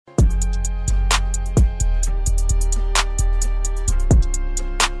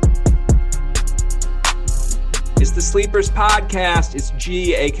Sleepers Podcast. It's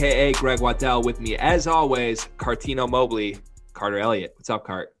G, a.k.a. Greg Waddell. With me, as always, Cartino Mobley, Carter Elliott. What's up,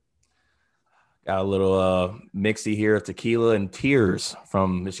 Cart? Got a little mixy here of tequila and tears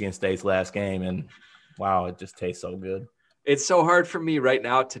from Michigan State's last game, and wow, it just tastes so good. It's so hard for me right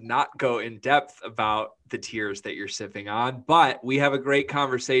now to not go in depth about the tears that you're sipping on, but we have a great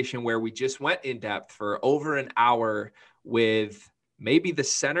conversation where we just went in depth for over an hour with maybe the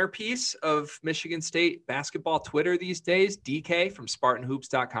centerpiece of Michigan State basketball Twitter these days, DK from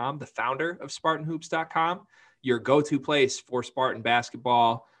SpartanHoops.com, the founder of SpartanHoops.com, your go-to place for Spartan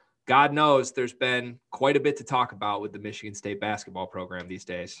basketball. God knows there's been quite a bit to talk about with the Michigan State basketball program these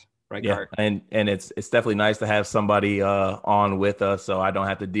days. Right, yeah, Cart? and it's definitely nice to have somebody on with us so I don't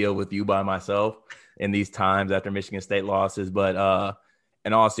have to deal with you by myself in these times after Michigan State losses. But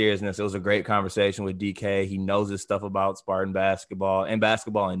in all seriousness, it was a great conversation with DK. He knows his stuff about Spartan basketball and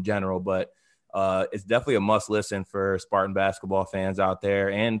basketball in general, but it's definitely a must listen for Spartan basketball fans out there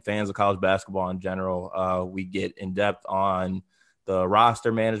and fans of college basketball in general. We get in depth on the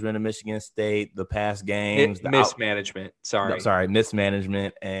roster management of Michigan State, the past games, mismanagement,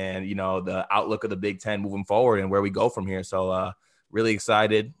 and, you know, the outlook of the Big Ten moving forward and where we go from here. So really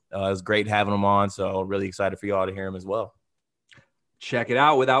excited. It was great having him on. So really excited for you all to hear him as well. Check it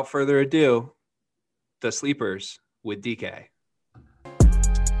out. Without further ado, the Sleepers with DK.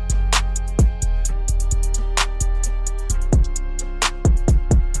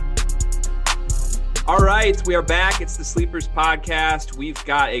 All right, we are back. It's the Sleepers Podcast. We've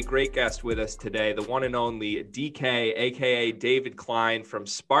got a great guest with us today, the one and only DK, a.k.a. David Klein from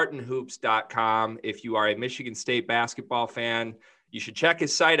SpartanHoops.com. If you are a Michigan State basketball fan, you should check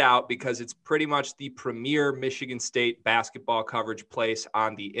his site out because it's pretty much the premier Michigan State basketball coverage place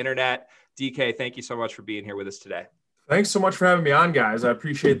on the internet. DK, thank you so much for being here with us today. Thanks so much for having me on, guys. I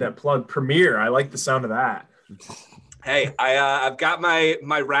appreciate that plug. Premier, I like the sound of that. Hey, I've got my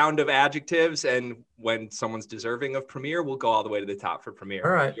round of adjectives, and when someone's deserving of premier, we'll go all the way to the top for premier.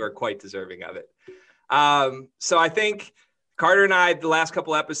 All right. You're quite deserving of it. So I think Carter and I, the last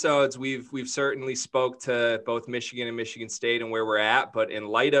couple episodes, we've certainly spoke to both Michigan and Michigan State and where we're at. But in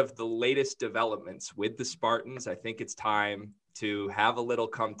light of the latest developments with the Spartans, I think it's time to have a little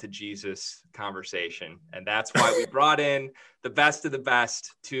come to Jesus conversation. And that's why we brought in the best of the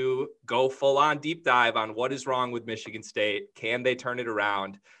best to go full on deep dive on what is wrong with Michigan State. Can they turn it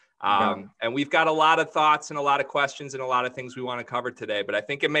around? And we've got a lot of thoughts and a lot of questions and a lot of things we want to cover today. But I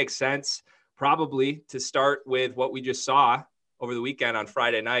think it makes sense probably to start with what we just saw over the weekend on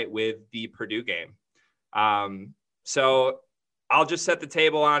Friday night with the Purdue game. So I'll just set the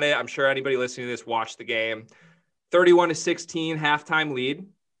table on it. I'm sure anybody listening to this watched the game. 31-16 halftime lead.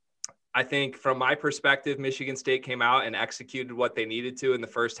 I think from my perspective, Michigan State came out and executed what they needed to in the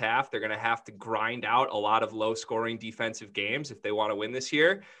first half. They're going to have to grind out a lot of low scoring defensive games if they want to win this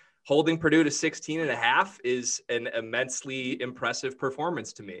year. Holding Purdue to 16.5 is an immensely impressive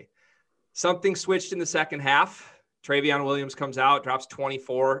performance to me. Something switched in the second half. Travion Williams comes out, drops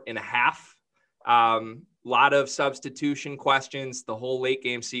 24.5. Lot of substitution questions. The whole late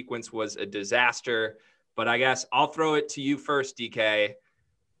game sequence was a disaster. But I guess I'll throw it to you first, DK.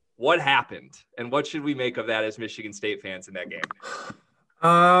 What happened, and what should we make of that as Michigan State fans in that game?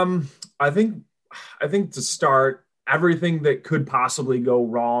 I think to start, everything that could possibly go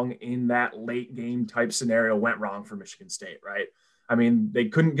wrong in that late game type scenario went wrong for Michigan State, right? I mean, they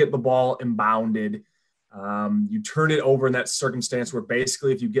couldn't get the ball inbounded. You turn it over in that circumstance where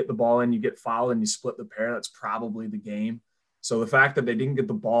basically if you get the ball in, you get fouled and you split the pair. That's probably the game. So the fact that they didn't get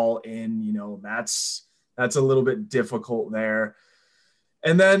the ball in, you know, that's a little bit difficult there.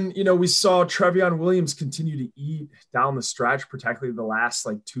 And then, you know, we saw Travion Williams continue to eat down the stretch, particularly the last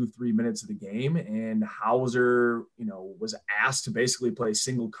 2-3 minutes of the game. And Hauser, you know, was asked to basically play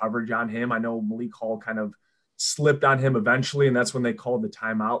single coverage on him. I know Malik Hall kind of slipped on him eventually, and that's when they called the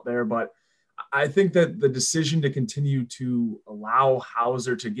timeout there. But I think that the decision to continue to allow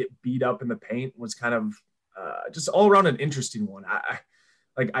Hauser to get beat up in the paint was kind of just all around an interesting one.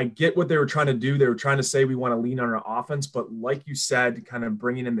 I get what they were trying to do. They were trying to say we want to lean on our offense, but like you said, kind of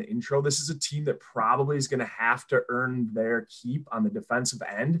bringing in the intro, this is a team that probably is going to have to earn their keep on the defensive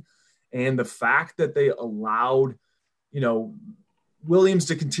end. And the fact that they allowed, you know, Williams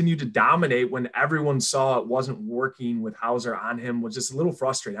to continue to dominate when everyone saw it wasn't working with Hauser on him was just a little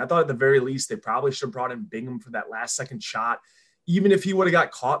frustrating. I thought at the very least they probably should have brought in Bingham for that last second shot. Even if he would have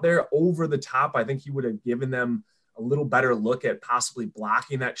got caught there over the top, I think he would have given them a little better look at possibly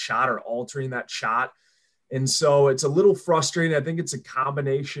blocking that shot or altering that shot. And so it's a little frustrating. I think it's a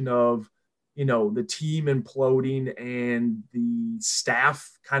combination of the team imploding and the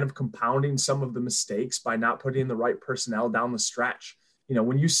staff kind of compounding some of the mistakes by not putting in the right personnel down the stretch.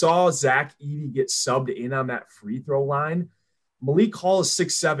 When you saw Zach Edey get subbed in on that free throw line, Malik Hall is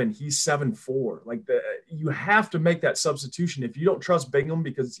 6'7", he's 7'4". Like you have to make that substitution. If you don't trust Bingham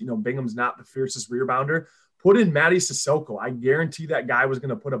because, Bingham's not the fiercest rebounder, put in Matty Sissoko. I guarantee that guy was going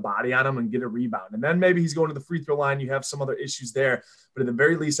to put a body on him and get a rebound. And then maybe he's going to the free throw line. You have some other issues there. But at the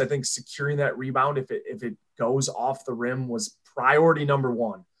very least, I think securing that rebound, if it goes off the rim, was priority number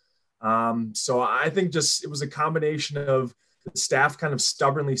one. So I think just it was a combination of the staff kind of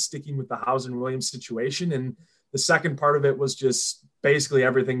stubbornly sticking with the Hauser and Williams situation. And the second part of it was just basically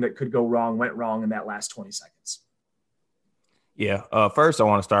everything that could go wrong went wrong in that last 20 seconds. Yeah. First, I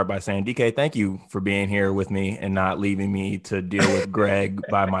want to start by saying, DK, thank you for being here with me and not leaving me to deal with Greg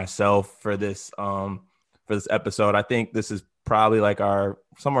by myself for this episode. I think this is probably like our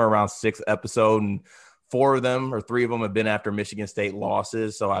somewhere around 6th episode, and 4 of them or 3 of them have been after Michigan State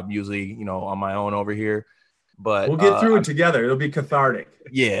losses. So I'm usually, on my own over here. But we'll get through it together. It'll be cathartic.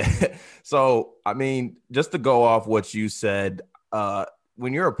 Yeah. So, I mean, just to go off what you said,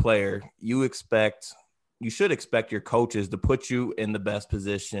 when you're a player, you should expect your coaches to put you in the best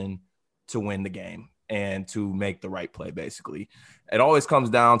position to win the game and to make the right play, basically. It always comes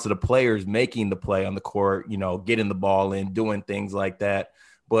down to the players making the play on the court, getting the ball in, doing things like that.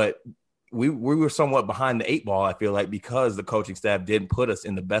 But we were somewhat behind the 8 ball, I feel like, because the coaching staff didn't put us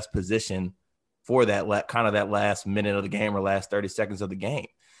in the best position for that kind of that last minute of the game or last 30 seconds of the game.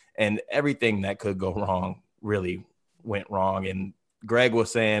 And everything that could go wrong really went wrong. And Greg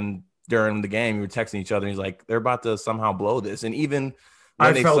was saying during the game, we were texting each other, and he's like, they're about to somehow blow this. And even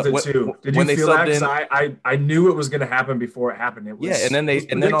I felt it too. Did you feel that? Because I knew it was going to happen before it happened. It was, yeah, and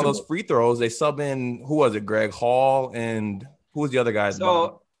then on those free throws, they sub in, who was it, Greg Hall, and who was the other guy?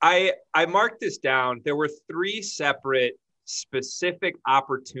 So I marked this down. There were 3 separate specific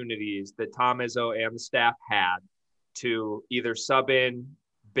opportunities that Tom Izzo and the staff had to either sub in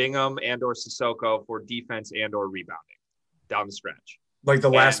Bingham and or Sissoko for defense and or rebounding down the stretch. Like the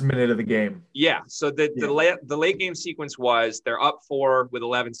last minute of the game. Yeah. So the late game sequence was they're up 4 with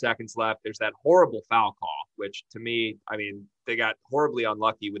 11 seconds left. There's that horrible foul call, which to me, I mean, they got horribly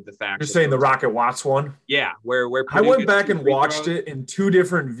unlucky with the fact. You're saying the Rocket Watts one? Yeah. Where I went back and watched it in 2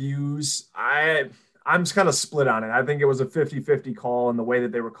 different views. I'm just kind of split on it. I think it was a 50-50 call in the way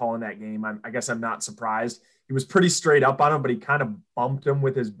that they were calling that game. I guess I'm not surprised. He was pretty straight up on him, but he kind of bumped him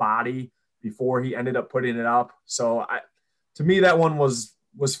with his body before he ended up putting it up. So to me, that one was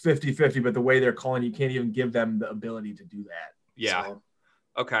 50-50, but the way they're calling, you can't even give them the ability to do that. Yeah. So.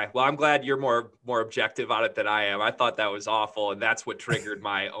 Okay. Well, I'm glad you're more objective on it than I am. I thought that was awful, and that's what triggered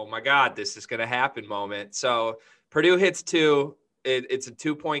my, oh my God, this is going to happen moment. So Purdue hits 2. It's a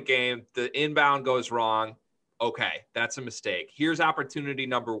 2-point game. The inbound goes wrong. Okay, that's a mistake. Here's opportunity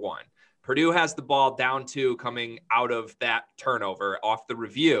number 1. Purdue has the ball down 2 coming out of that turnover off the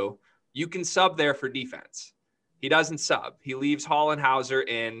review. You can sub there for defense. He doesn't sub. He leaves Hall and Hauser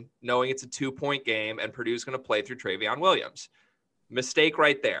in, knowing it's a 2-point game, and Purdue's going to play through Travion Williams. Mistake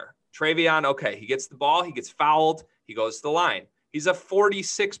right there. Travion, okay, he gets the ball. He gets fouled. He goes to the line. He's a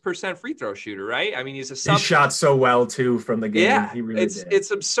 46% free throw shooter, right? I mean, he shot so well too from the game. Yeah, he really did.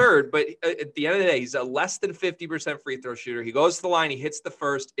 It's absurd. But at the end of the day, he's a less than 50% free throw shooter. He goes to the line. He hits the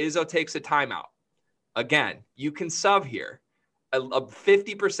first. Izzo takes a timeout. Again, you can sub here. A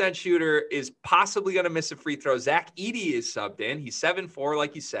 50% shooter is possibly going to miss a free throw. Zach Edey is subbed in. He's 7'4",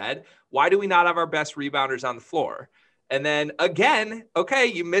 like you said. Why do we not have our best rebounders on the floor? And then again, okay,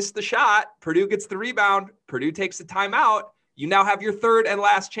 you missed the shot. Purdue gets the rebound. Purdue takes the timeout. You now have your 3rd and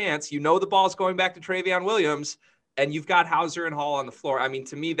last chance. The ball's going back to Travion Williams, and you've got Hauser and Hall on the floor. I mean,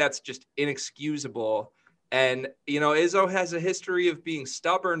 to me, that's just inexcusable. And, Izzo has a history of being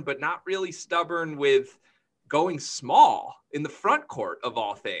stubborn, but not really stubborn with going small in the front court of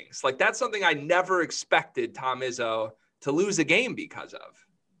all things. Like, that's something I never expected Tom Izzo to lose a game because of.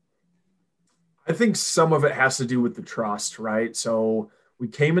 I think some of it has to do with the trust, right? So we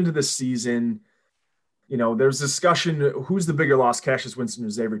came into the season, there's discussion, who's the bigger loss, Cassius Winston or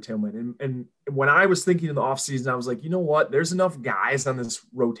Xavier Tillman? And when I was thinking in the offseason, I was like, you know what? There's enough guys on this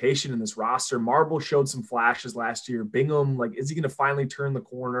rotation in this roster. Marble showed some flashes last year. Bingham, is he going to finally turn the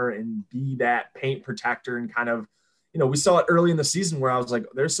corner and be that paint protector and kind of, we saw it early in the season where I was like,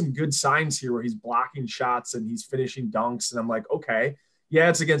 there's some good signs here where he's blocking shots and he's finishing dunks. And I'm like, okay, yeah,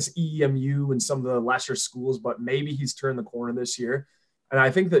 it's against EMU and some of the lesser schools, but maybe he's turned the corner this year. And I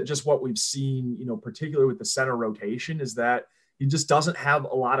think that just what we've seen, particularly with the center rotation, is that he just doesn't have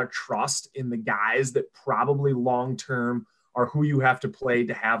a lot of trust in the guys that probably long-term are who you have to play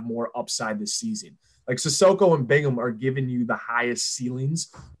to have more upside this season. Like Sissoko and Bingham are giving you the highest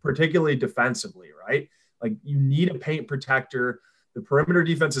ceilings, particularly defensively, right? Like you need a paint protector. The perimeter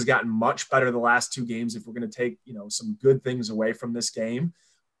defense has gotten much better the last 2 games if we're going to take, some good things away from this game.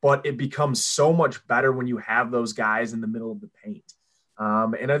 But it becomes so much better when you have those guys in the middle of the paint.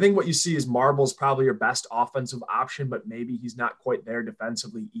 And I think what you see is Marble's probably your best offensive option, but maybe he's not quite there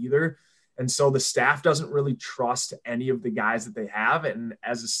defensively either. And so the staff doesn't really trust any of the guys that they have. And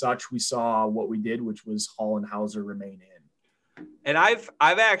as such, we saw what we did, which was Hall and Hauser remain in. And I've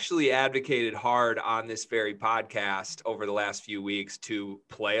actually advocated hard on this very podcast over the last few weeks to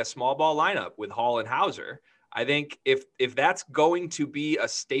play a small ball lineup with Hall and Hauser. I think if that's going to be a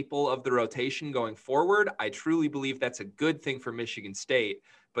staple of the rotation going forward, I truly believe that's a good thing for Michigan State.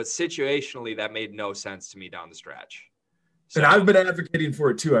 But situationally, that made no sense to me down the stretch. So, and I've been advocating for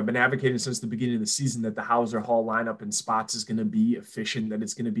it too. I've been advocating since the beginning of the season that the Hauser Hall lineup in spots is going to be efficient, that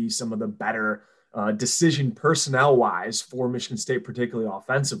it's going to be some of the better decision personnel-wise for Michigan State, particularly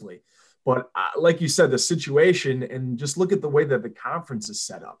offensively. But like you said, the situation, and just look at the way that the conference is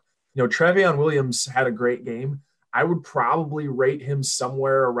set up. Trevion Williams had a great game. I would probably rate him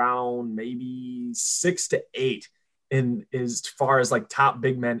somewhere around maybe 6 to 8 in as far as like top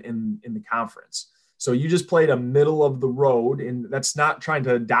big men in the conference. So you just played a middle of the road, and that's not trying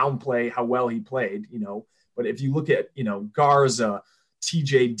to downplay how well he played, but if you look at, Garza,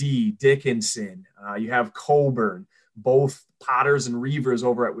 TJD, Dickinson, you have Coburn, both Potters and Reavers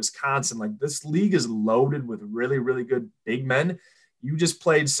over at Wisconsin. Like this league is loaded with really, really good big men. You just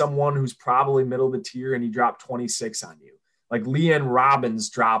played someone who's probably middle of the tier and he dropped 26 on you. Like Leanne Robbins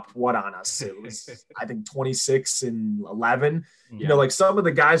dropped what on us? It was, I think 26 and 11. Yeah. Like some of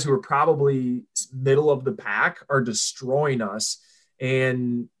the guys who are probably middle of the pack are destroying us.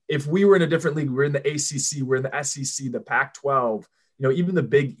 And if we were in a different league, we're in the ACC, we're in the SEC, the Pac-12, even the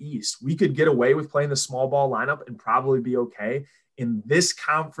Big East, we could get away with playing the small ball lineup and probably be okay. In this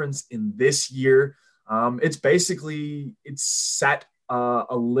conference, in this year, it's set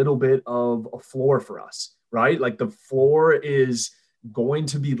a little bit of a floor for us, right? Like the floor is going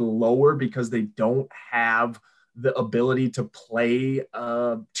to be lower because they don't have the ability to play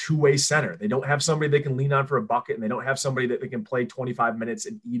a two-way center. They don't have somebody they can lean on for a bucket, and they don't have somebody that they can play 25 minutes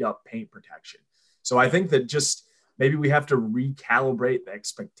and eat up paint protection. So I think that just maybe we have to recalibrate the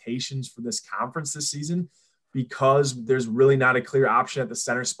expectations for this conference this season, because there's really not a clear option at the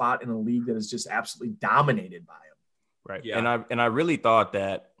center spot in a league that is just absolutely dominated by him. Right. Yeah. And I really thought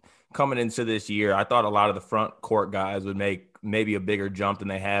that coming into this year, I thought a lot of the front court guys would make maybe a bigger jump than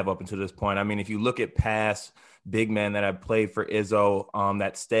they have up until this point. I mean, if you look at past big men that have played for Izzo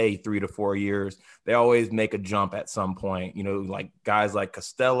that stay 3 to 4 years, they always make a jump at some point. Like guys like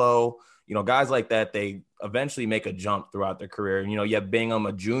Costello, guys like that, they eventually make a jump throughout their career. You have Bingham,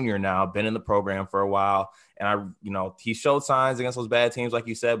 a junior now, been in the program for a while. And he showed signs against those bad teams, like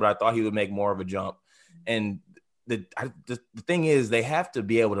you said, but I thought he would make more of a jump. And the thing is, they have to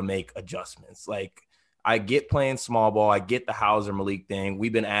be able to make adjustments. Like, I get playing small ball. I get the Hauser Malik thing.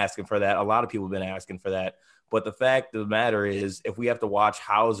 We've been asking for that. A lot of people have been asking for that. But the fact of the matter is, if we have to watch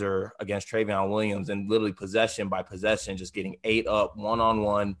Hauser against Trevion Williams and literally possession by possession, just getting 8 up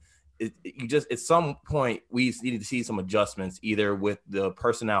one-on-one, at some point we need to see some adjustments, either with the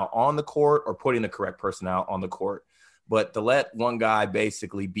personnel on the court or putting the correct personnel on the court. But to let one guy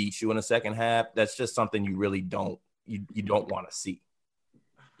basically beat you in the second half, that's just something you really don't want to see.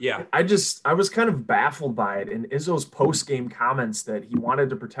 Yeah. I was kind of baffled by it. And Izzo's post-game comments that he wanted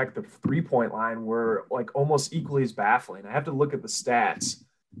to protect the 3-point line were like almost equally as baffling. I have to look at the stats,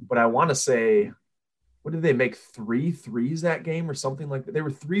 but I want to say, what did they make? 3 threes that game or something like that? They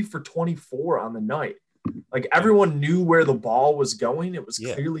were 3 for 24 on the night. Like everyone knew where the ball was going. It was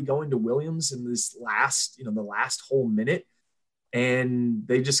clearly going to Williams in this last, the last whole minute. And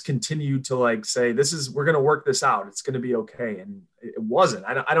they just continued to like say, we're going to work this out. It's going to be okay. And it wasn't.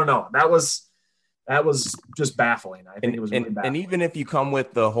 I don't know. That was just baffling. I think it was really baffling. And even if you come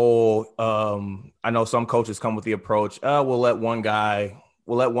with the whole, I know some coaches come with the approach, we'll let one guy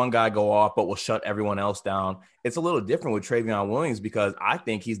go off, but we'll shut everyone else down. It's a little different with Trevion Williams, because I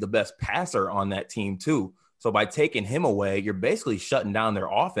think he's the best passer on that team too. So by taking him away, you're basically shutting down their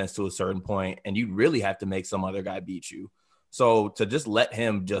offense to a certain point, and you really have to make some other guy beat you. So to just let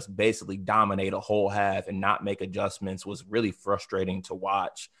him just basically dominate a whole half and not make adjustments was really frustrating to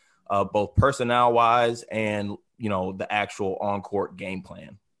watch, both personnel-wise and, the actual on-court game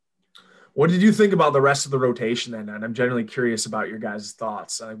plan. What did you think about the rest of the rotation then? And I'm generally curious about your guys'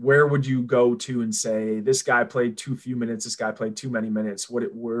 thoughts. Where would you go to and say, this guy played too few minutes, this guy played too many minutes?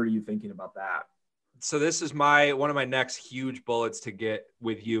 Where are you thinking about that? So this is one of my next huge bullets to get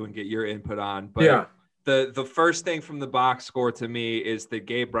with you and get your input on. But yeah, the first thing from the box score to me is that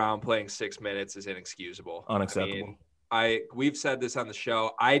Gabe Brown playing 6 minutes is inexcusable. Unacceptable. I mean, we've said this on the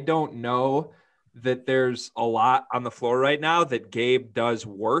show. I don't know that there's a lot on the floor right now that Gabe does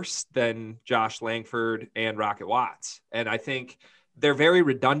worse than Josh Langford and Rocket Watts. And I think they're very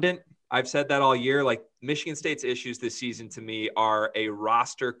redundant. I've said that all year. Like, Michigan State's issues this season to me are a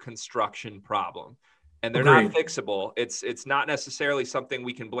roster construction problem, and they're Agreed. not fixable. It's not necessarily something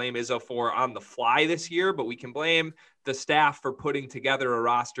we can blame Izzo for on the fly this year, but we can blame the staff for putting together a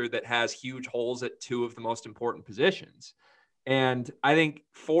roster that has huge holes at two of the most important positions. And I think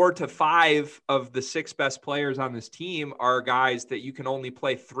 4 to 5 of the 6 best players on this team are guys that you can only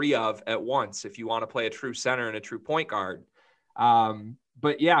play 3 of at once if you want to play a true center and a true point guard.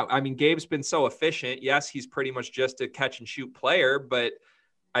 But yeah, I mean, Gabe's been so efficient. Yes, he's pretty much just a catch and shoot player, but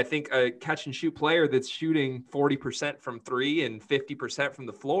I think a catch and shoot player that's shooting 40% from 3 and 50% from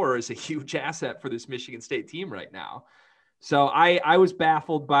the floor is a huge asset for this Michigan State team right now. So I was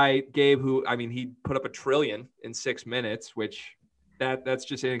baffled by Gabe, who, I mean, he put up $1 trillion in 6 minutes, which that's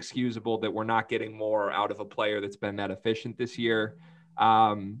just inexcusable that we're not getting more out of a player that's been that efficient this year.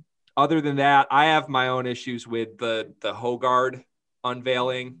 Other than that, I have my own issues with the Hogard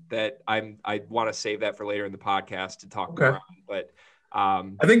unveiling that I want to save that for later in the podcast to talk more on. But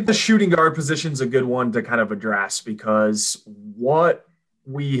I think the shooting guard position is a good one to kind of address, because what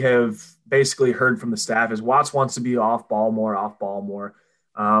we have basically heard from the staff is Watts wants to be off ball more.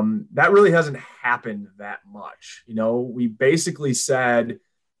 That really hasn't happened that much. You know, we basically said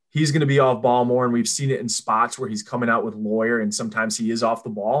he's going to be off ball more, and we've seen it in spots where he's coming out with Lawyer, and sometimes he is off the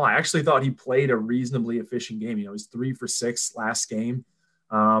ball. I actually thought he played a reasonably efficient game. You know, he's 3 for 6 last game.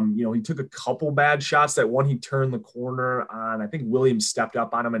 You know, he took a couple bad shots. That one, he turned the corner on, I think Williams stepped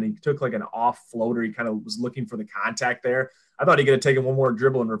up on him and he took like an off floater. He kind of was looking for the contact there. I thought he could have taken one more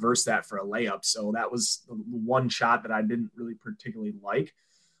dribble and reversed that for a layup. So that was the one shot that I didn't really particularly like.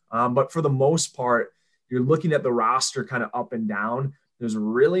 But for the most part, you're looking at the roster kind of up and down. There's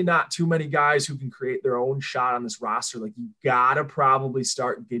really not too many guys who can create their own shot on this roster. Like, you got to probably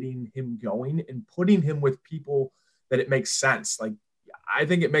start getting him going and putting him with people that it makes sense. Like, I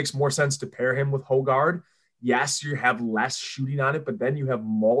think it makes more sense to pair him with Hogard. Yes, you have less shooting on it, but then you have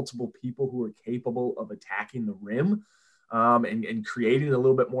multiple people who are capable of attacking the rim and creating a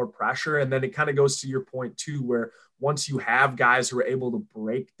little bit more pressure. And then it kind of goes to your point too, where once you have guys who are able to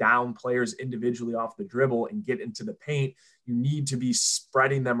break down players individually off the dribble and get into the paint, you need to be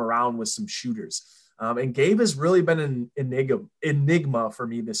spreading them around with some shooters. And Gabe has really been an enigma for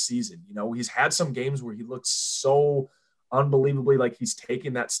me this season. You know, he's had some games where he looks so unbelievably like he's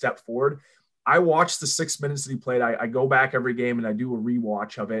taking that step forward. I watched the 6 minutes that he played. I go back every game and I do a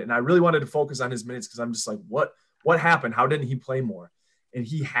rewatch of it. And I really wanted to focus on his minutes because I'm just like, what happened? How didn't he play more? And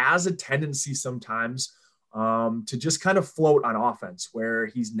he has a tendency sometimes to just kind of float on offense, where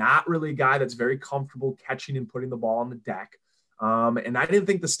he's not really a guy that's very comfortable catching and putting the ball on the deck. And I didn't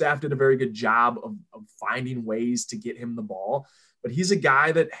think the staff did a very good job of finding ways to get him the ball. But he's a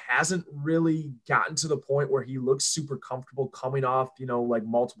guy that hasn't really gotten to the point where he looks super comfortable coming off, you know, like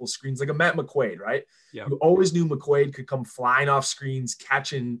multiple screens, like a Matt McQuaid, right? Yeah. You always knew McQuaid could come flying off screens,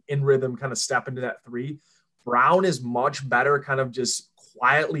 catching in rhythm, kind of step into that 3. Brown is much better kind of just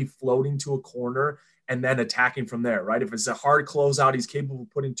quietly floating to a corner and then attacking from there, right? If it's a hard closeout, he's capable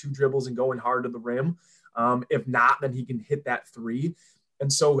of putting 2 dribbles and going hard to the rim. If not, then he can hit that 3.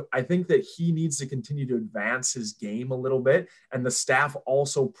 And so I think that he needs to continue to advance his game a little bit. And the staff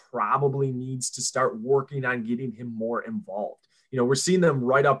also probably needs to start working on getting him more involved. You know, we're seeing them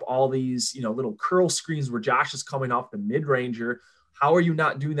write up all these, you know, little curl screens where Josh is coming off the mid-ranger. How are you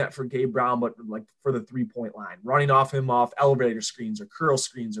not doing that for Gabe Brown, but like for the 3-point line, running off elevator screens or curl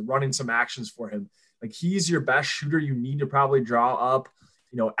screens or running some actions for him? Like, he's your best shooter. You need to probably draw up,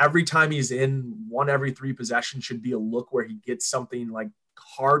 you know, every time he's in, 1 every 3 possessions should be a look where he gets something like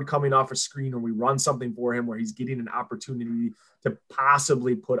hard coming off a screen, or we run something for him where he's getting an opportunity to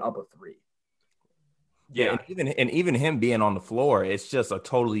possibly put up a 3. Yeah. And even him being on the floor, it's just a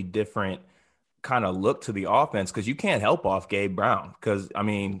totally different kind of look to the offense, because you can't help off Gabe Brown. Because, I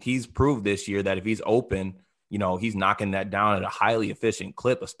mean, he's proved this year that if he's open, you know, he's knocking that down at a highly efficient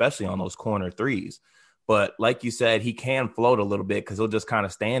clip, especially on those corner 3s. But like you said, he can float a little bit because he'll just kind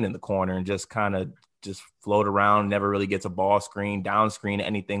of stand in the corner and just kind of just float around, never really gets a ball screen, down screen,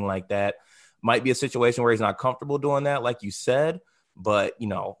 anything like that. Might be a situation where he's not comfortable doing that, like you said. But, you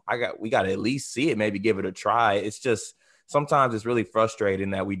know, we got to at least see it, maybe give it a try. It's just sometimes it's really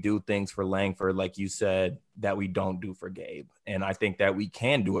frustrating that we do things for Langford, like you said, that we don't do for Gabe. And I think that we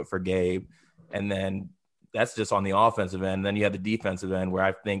can do it for Gabe. And then that's just on the offensive end. Then you have the defensive end where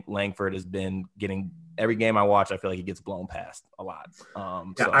I think Langford has been getting every game I watch. I feel like he gets blown past a lot.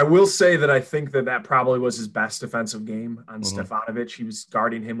 I will say that I think that probably was his best defensive game on Mhm. Stefanovic. He was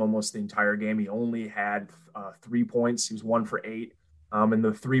guarding him almost the entire game. He only had 3 points. He was 1 for 8. And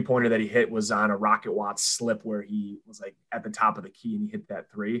the 3-pointer that he hit was on a Rocket Watts slip where he was like at the top of the key and he hit that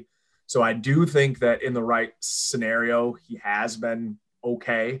 3. So I do think that in the right scenario, he has been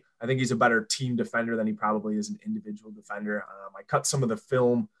okay. I think he's a better team defender than he probably is an individual defender. I cut some of the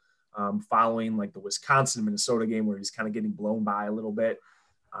film following like the Wisconsin Minnesota game where he's kind of getting blown by a little bit.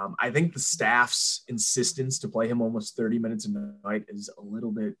 I think the staff's insistence to play him almost 30 minutes a night is a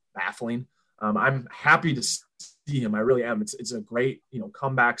little bit baffling. I'm happy to see him. I really am. It's a great,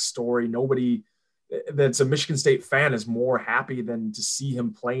 comeback story. Nobody that's a Michigan State fan is more happy than to see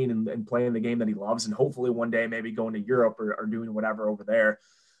him playing and playing the game that he loves. And hopefully one day maybe going to Europe or doing whatever over there.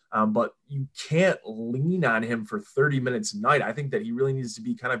 But you can't lean on him for 30 minutes a night. I think that he really needs to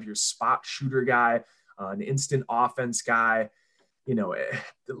be kind of your spot shooter guy, an instant offense guy.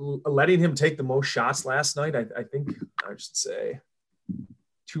 Letting him take the most shots last night, I think I should say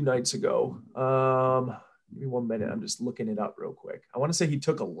 2 nights ago. Give me 1 minute. I'm just looking it up real quick. I want to say he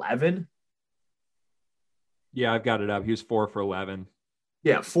took 11. Yeah, I've got it up. He was 4 for 11.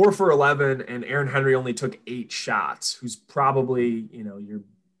 Yeah, 4 for 11, and Aaron Henry only took 8 shots, who's probably, your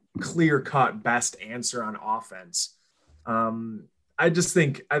clear-cut best answer on offense. I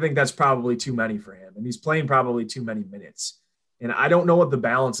think that's probably too many for him, and he's playing probably too many minutes. And I don't know what the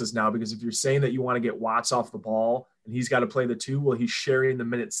balance is now, because if you're saying that you want to get Watts off the ball and he's got to play the 2, well, he's sharing the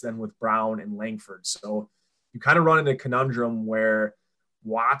minutes then with Brown and Langford. So you kind of run into a conundrum where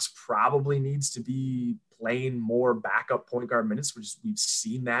Watts probably needs to be playing more backup point guard minutes, which we've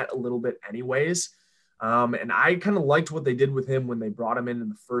seen that a little bit anyways. And I kind of liked what they did with him when they brought him in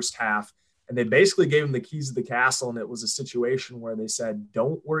the first half, and they basically gave him the keys to the castle. And it was a situation where they said,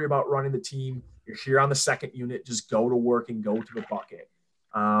 don't worry about running the team. You're here on the second unit, just go to work and go to the bucket.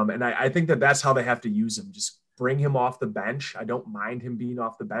 And I think that's how they have to use him. Just bring him off the bench. I don't mind him being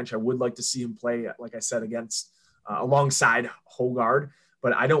off the bench. I would like to see him play, like I said, alongside Hogard,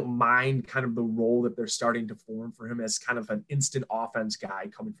 but I don't mind kind of the role that they're starting to form for him as kind of an instant offense guy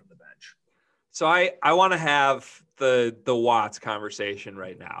coming from the bench. So I want to have the Watts conversation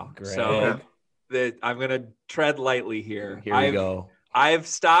right now. Great. So I'm going to tread lightly here. Here we go. I've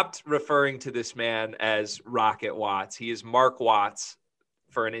stopped referring to this man as Rocket Watts. He is Mark Watts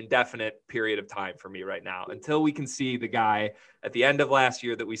for an indefinite period of time for me right now. Until we can see the guy at the end of last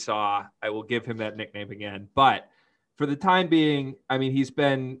year that we saw, I will give him that nickname again. But for the time being, I mean, he's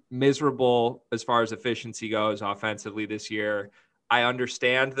been miserable as far as efficiency goes offensively this year. I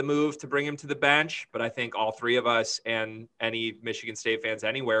understand the move to bring him to the bench, but I think all three of us and any Michigan State fans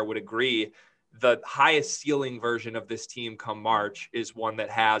anywhere would agree the highest ceiling version of this team come March is one that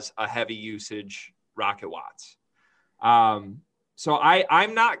has a heavy usage Rocket Watts. So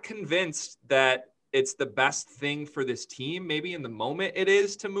I'm not convinced that it's the best thing for this team. Maybe in the moment it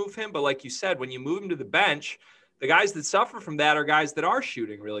is to move him, but like you said, when you move him to the bench, the guys that suffer from that are guys that are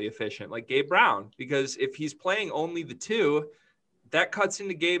shooting really efficient, like Gabe Brown, because if he's playing only the 2, that cuts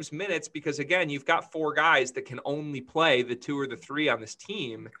into Gabe's minutes because, again, you've got 4 guys that can only play the 2 or the 3 on this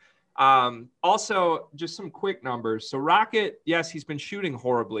team. Also, just some quick numbers. So Rocket, yes, he's been shooting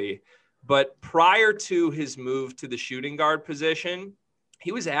horribly, but prior to his move to the shooting guard position,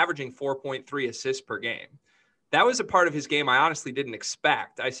 he was averaging 4.3 assists per game. That was a part of his game I honestly didn't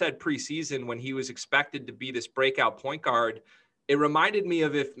expect. I said preseason when he was expected to be this breakout point guard, it reminded me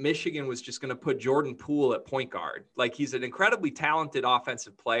of if Michigan was just going to put Jordan Poole at point guard. Like, he's an incredibly talented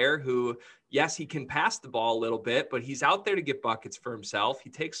offensive player who, yes, he can pass the ball a little bit, but he's out there to get buckets for himself. He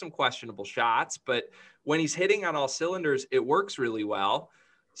takes some questionable shots, but when he's hitting on all cylinders, it works really well.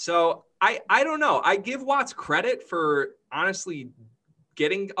 So I don't know. I give Watts credit for honestly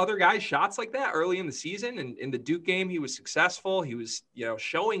getting other guys shots like that early in the season. And in the Duke game, he was successful. He was,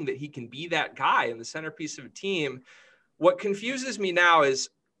 showing that he can be that guy and the centerpiece of a team. What confuses me now is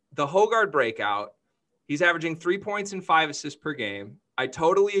the Hogard breakout. He's averaging 3 points and 5 assists per game. I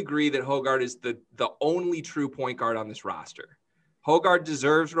totally agree that Hogard is the only true point guard on this roster. Hogard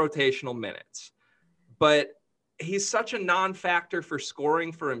deserves rotational minutes, but he's such a non-factor for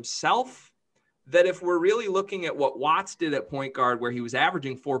scoring for himself that if we're really looking at what Watts did at point guard, where he was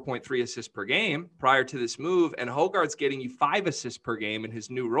averaging 4.3 assists per game prior to this move, and Hogard's getting you 5 assists per game in his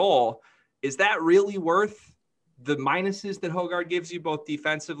new role, is that really worth the minuses that Hogard gives you both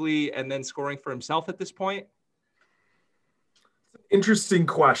defensively and then scoring for himself at this point? Interesting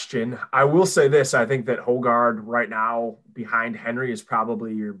question. I will say this. I think that Hogard right now behind Henry is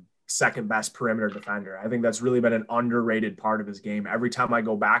probably your second best perimeter defender. I think that's really been an underrated part of his game. Every time I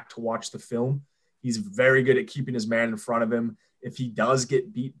go back to watch the film, he's very good at keeping his man in front of him. If he does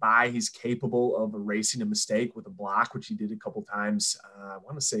get beat by, he's capable of erasing a mistake with a block, which he did a couple times. I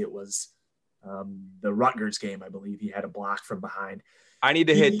want to say it was the Rutgers game. I believe he had a block from behind. I need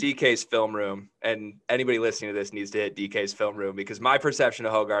to hit DK's film room, and anybody listening to this needs to hit DK's film room, because my perception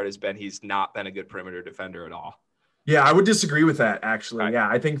of Hogard has been he's not been a good perimeter defender at all. Yeah, I would disagree with that, actually. Right. Yeah,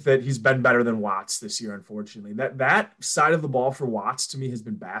 I think that he's been better than Watts this year, unfortunately. That side of the ball for Watts to me has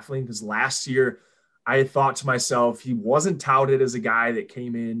been baffling, because last year I thought to myself, he wasn't touted as a guy that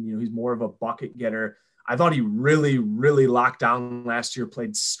came in, he's more of a bucket getter. I thought he really, really locked down last year,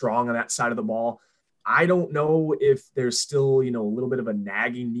 played strong on that side of the ball. I don't know if there's still, a little bit of a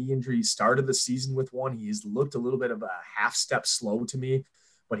nagging knee injury. He started the season with one. He's looked a little bit of a half step slow to me,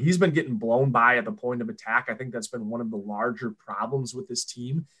 but he's been getting blown by at the point of attack. I think that's been one of the larger problems with this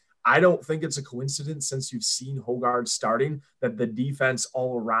team. I don't think it's a coincidence, since you've seen Hogard starting, that the defense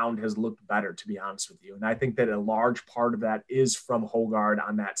all around has looked better, to be honest with you. And I think that a large part of that is from Hogard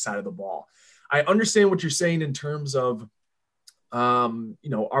on that side of the ball. I understand what you're saying in terms of,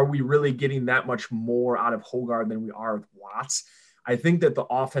 are we really getting that much more out of Hogard than we are with Watts? I think that the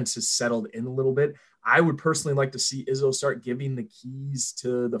offense has settled in a little bit. I would personally like to see Izzo start giving the keys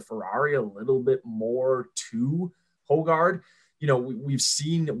to the Ferrari a little bit more to Hogard. We've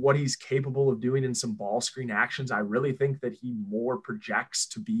seen what he's capable of doing in some ball screen actions. I really think that he more projects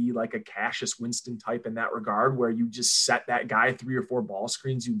to be like a Cassius Winston type in that regard, where you just set that guy 3 or 4 ball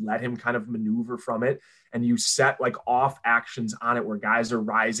screens, you let him kind of maneuver from it, and you set like off actions on it where guys are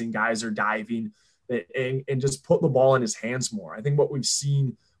rising, guys are diving, and just put the ball in his hands more. I think what we've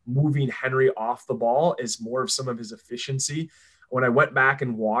seen moving Henry off the ball is more of some of his efficiency. When I went back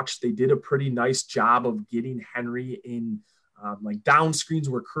and watched, they did a pretty nice job of getting Henry in like down screens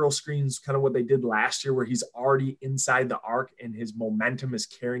or curl screens, kind of what they did last year, where he's already inside the arc and his momentum is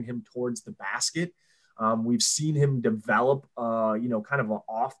carrying him towards the basket. We've seen him develop, kind of an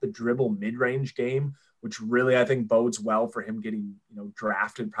off the dribble mid-range game, which really, I think, bodes well for him getting,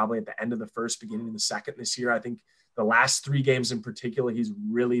 drafted probably at the end of the first, beginning of the second this year. I think the last 3 games in particular, he's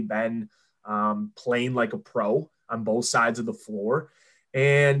really been playing like a pro on both sides of the floor.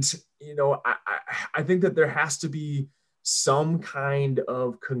 And, I think that there has to be some kind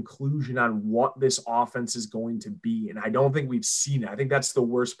of conclusion on what this offense is going to be. And I don't think we've seen it. I think that's the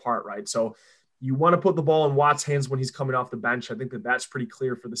worst part, right? So you want to put the ball in Watt's hands when he's coming off the bench. I think that that's pretty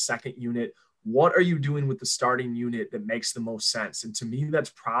clear for the second unit. What are you doing with the starting unit that makes the most sense? And to me, that's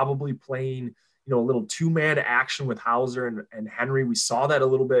probably playing, a little 2-man action with Hauser and Henry. We saw that a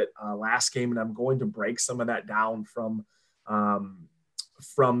little bit last game, and I'm going to break some of that down from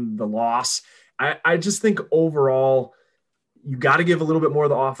the loss. I just think overall, you got to give a little bit more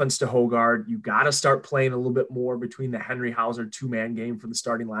of the offense to Hogard. You got to start playing a little bit more between the Henry Hauser 2-man game for the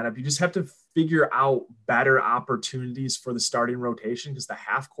starting lineup. You just have to figure out better opportunities for the starting rotation, because the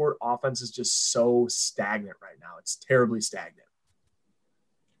half court offense is just so stagnant right now. It's terribly stagnant.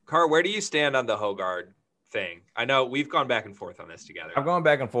 Carr, where do you stand on the Hogard thing? I know we've gone back and forth on this together. I've gone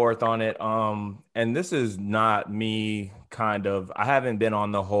back and forth on it. And this is not me I haven't been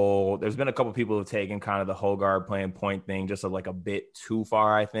on the whole, there's been a couple people who've taken kind of the Hogard playing point thing just like a bit too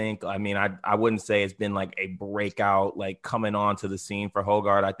far, I think. I mean, I wouldn't say it's been like a breakout, like coming onto the scene for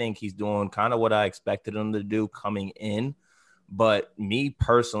Hogard. I think he's doing kind of what I expected him to do coming in. But me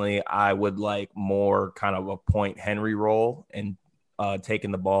personally, I would like more kind of a point Henry role and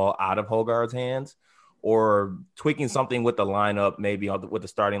taking the ball out of Hogard's hands, or tweaking something with the lineup, maybe with the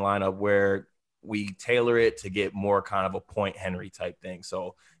starting lineup, where we tailor it to get more kind of a point Henry type thing.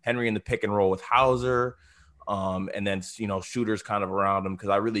 So Henry in the pick and roll with Hauser, and then, shooters kind of around him, because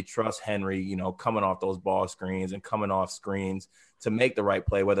I really trust Henry, coming off those ball screens and coming off screens to make the right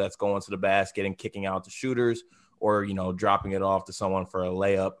play, whether that's going to the basket and kicking out to shooters, or, dropping it off to someone for a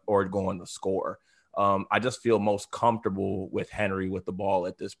layup or going to score. I just feel most comfortable with Henry with the ball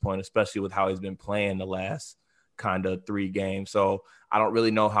at this point, especially with how he's been playing the last kind of 3 games. So I don't really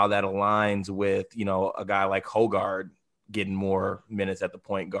know how that aligns with, a guy like Hogard getting more minutes at the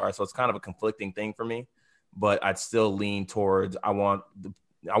point guard. So it's kind of a conflicting thing for me, but I'd still lean towards, I want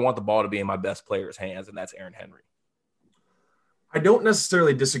the ball to be in my best player's hands, and that's Aaron Henry. I don't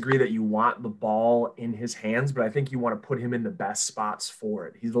necessarily disagree that you want the ball in his hands, but I think you want to put him in the best spots for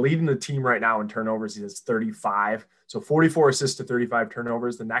it. He's leading the team right now in turnovers. He has 35. So 44 assists to 35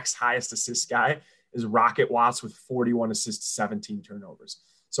 turnovers. The next highest assist guy is Rocket Watts with 41 assists to 17 turnovers.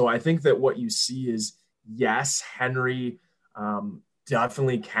 So I think that what you see is, yes, Henry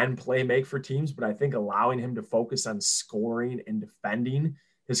definitely can make for teams, but I think allowing him to focus on scoring and defending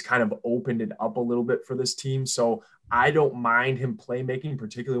has kind of opened it up a little bit for this team. So I don't mind him playmaking,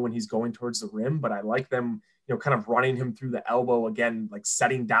 particularly when he's going towards the rim, but I like them, kind of running him through the elbow again, like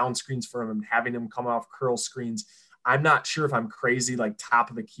setting down screens for him and having him come off curl screens. I'm not sure if I'm crazy, like top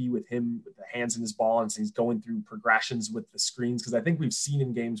of the key with him, with the hands in his ball, and so he's going through progressions with the screens. Cause I think we've seen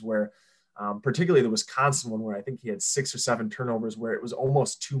in games where, particularly the Wisconsin one, where I think he had 6 or 7 turnovers where it was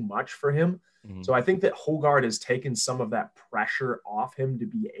almost too much for him. Mm-hmm. So I think that Hogard has taken some of that pressure off him to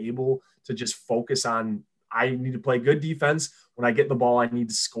be able to just focus on, I need to play good defense. When I get the ball, I need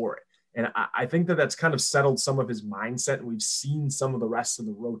to score it. And I think that that's kind of settled some of his mindset. And we've seen some of the rest of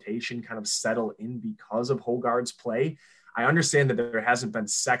the rotation kind of settle in because of Hogard's play. I understand that there hasn't been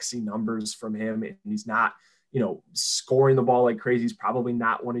sexy numbers from him, and he's not, scoring the ball like crazy. He's probably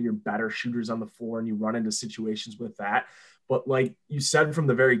not one of your better shooters on the floor, and you run into situations with that. But like you said, from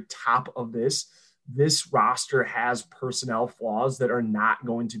the very top of this roster has personnel flaws that are not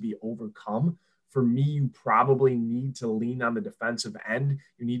going to be overcome. For me, you probably need to lean on the defensive end.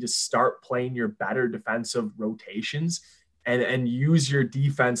 You need to start playing your better defensive rotations and use your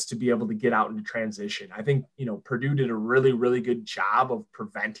defense to be able to get out into transition. I think, Purdue did a really, really good job of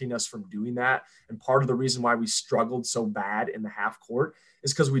preventing us from doing that. And part of the reason why we struggled so bad in the half court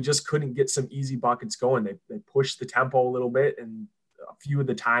is because we just couldn't get some easy buckets going. They pushed the tempo a little bit, and a few of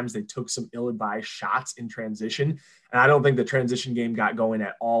the times they took some ill-advised shots in transition. And I don't think the transition game got going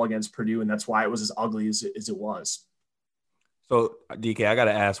at all against Purdue, and that's why it was as ugly as it was. So, DK, I got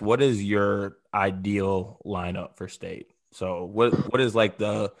to ask, what is your ideal lineup for State? So what is like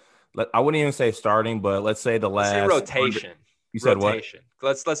I wouldn't even say starting, but let's say the last rotation. You said rotation.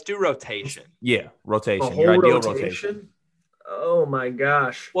 What? Let's do rotation. Yeah, rotation. Your ideal rotation. Oh my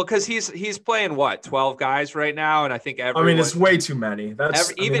gosh. Well, because he's playing 12 guys right now, and I think it's way too many.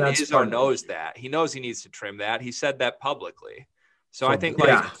 Even Izzo knows that. He knows he needs to trim that. He said that publicly. So I think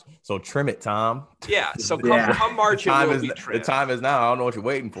so trim it, Tom. Yeah. So come March, it will be trimmed. The time is now. I don't know what you're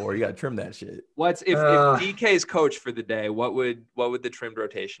waiting for. You got to trim that shit. If DK's coach for the day, what would the trimmed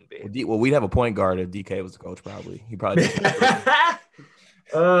rotation be? Well, we'd have a point guard if DK was the coach. Probably he probably.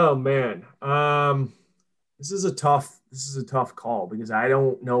 Oh man, this is a tough call because I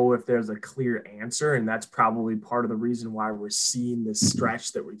don't know if there's a clear answer, and that's probably part of the reason why we're seeing this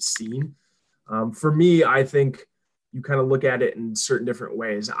stretch that we've seen. For me, I think you kind of look at it in certain different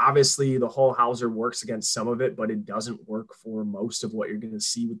ways. Obviously, the Hull Hauser works against some of it, but it doesn't work for most of what you're going to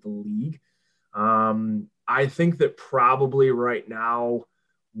see with the league. I think that probably right now,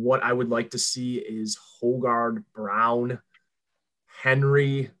 what I would like to see is Hogard, Brown,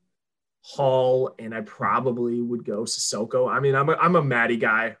 Henry, Hall, and I probably would go Sissoko. I mean, I'm a Matty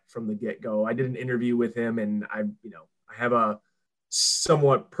guy from the get-go. I did an interview with him, and I have a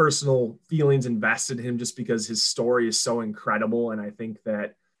somewhat personal feelings invested in him just because his story is so incredible. And I think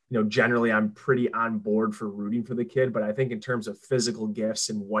that, generally I'm pretty on board for rooting for the kid, but I think in terms of physical gifts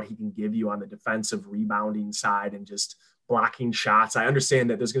and what he can give you on the defensive rebounding side and just blocking shots, I understand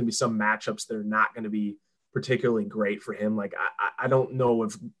that there's going to be some matchups that are not going to be particularly great for him. Like I don't know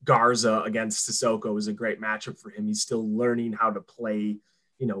if Garza against Sissoko is a great matchup for him. He's still learning how to play,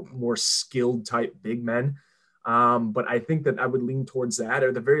 more skilled type big men. But I think that I would lean towards that, or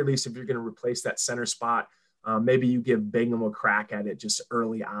at the very least, if you're going to replace that center spot, maybe you give Bingham a crack at it just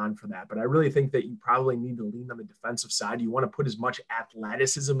early on for that. But I really think that you probably need to lean on the defensive side. You want to put as much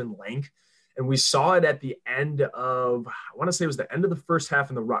athleticism and length. And we saw it at the end of, I want to say it was the end of the first half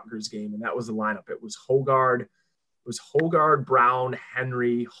in the Rutgers game. And that was the lineup. It was Hogard, Brown,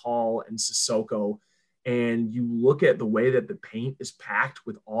 Henry, Hall, and Sissoko. And you look at the way that the paint is packed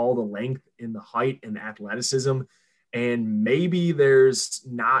with all the length and the height and the athleticism, and maybe there's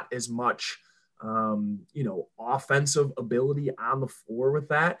not as much, offensive ability on the floor with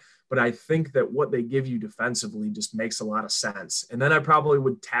that. But I think that what they give you defensively just makes a lot of sense. And then I probably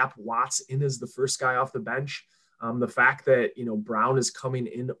would tap Watts in as the first guy off the bench. The fact that, Brown is coming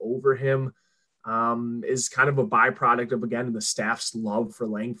in over him is kind of a byproduct of, again, the staff's love for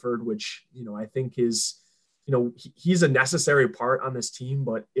Langford, which, I think is, he's a necessary part on this team.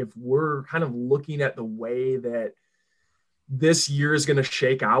 But if we're kind of looking at the way that this year is going to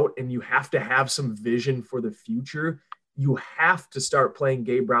shake out and you have to have some vision for the future, you have to start playing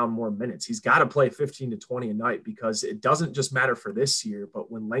Gabe Brown more minutes. He's got to play 15 to 20 a night, because it doesn't just matter for this year,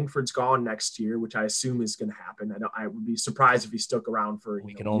 but when Langford's gone next year, which I assume is going to happen, I would be surprised if he stuck around for,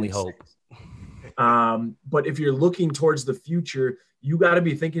 we can only hope. But if you're looking towards the future, you got to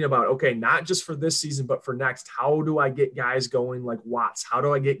be thinking about, okay, not just for this season, but for next, how do I get guys going like Watts? How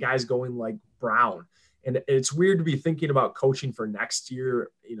do I get guys going like Brown? And it's weird to be thinking about coaching for next year,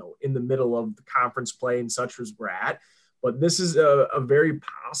 in the middle of the conference play and such as we're at. But this is a very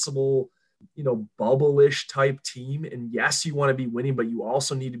possible, bubble-ish type team. And yes, you want to be winning, but you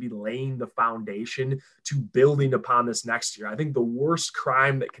also need to be laying the foundation to building upon this next year. I think the worst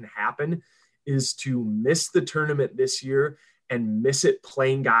crime that can happen is to miss the tournament this year and miss it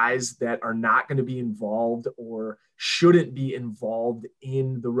playing guys that are not going to be involved or shouldn't be involved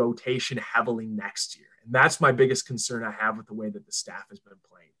in the rotation heavily next year. And that's my biggest concern I have with the way that the staff has been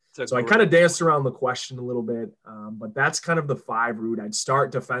playing. So I kind of danced around the question a little bit, but that's kind of the 5 route. I'd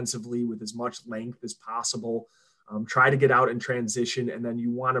start defensively with as much length as possible, try to get out in transition, and then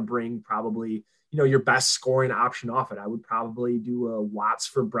you want to bring probably, your best scoring option off it. I would probably do a Watts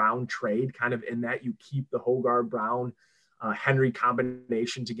for Brown trade, kind of in that you keep the Hogard Brown Henry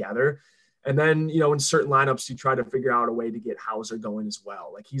combination together. And then, in certain lineups, you try to figure out a way to get Hauser going as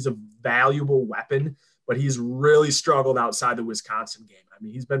well. Like, he's a valuable weapon, but he's really struggled outside the Wisconsin game. I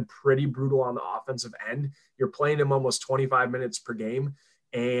mean, he's been pretty brutal on the offensive end. You're playing him almost 25 minutes per game,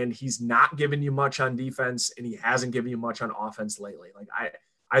 and he's not giving you much on defense, and he hasn't given you much on offense lately. Like,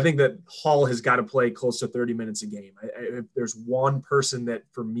 I think that Hall has got to play close to 30 minutes a game. If there's one person that,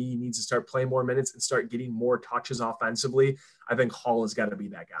 for me, needs to start playing more minutes and start getting more touches offensively, I think Hall has got to be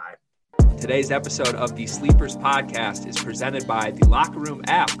that guy. Today's episode of the Sleepers Podcast is presented by the Locker Room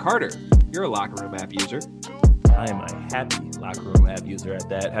app. Carter, you're a Locker Room app user. I am a happy Locker Room app user at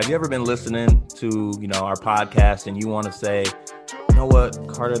that. Have you ever been listening to, our podcast and you want to say, you know what,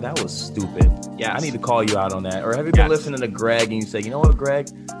 Carter, that was stupid. Yeah, I need to call you out on that. Or have you been listening to Greg and you say, you know what, Greg,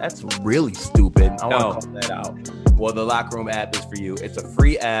 that's really stupid. I want to call that out. Well, the Locker Room app is for you. It's a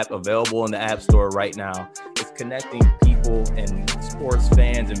free app available in the App Store right now. It's connecting people and sports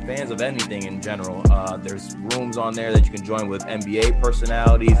fans and fans of anything in general. There's rooms on there that you can join with NBA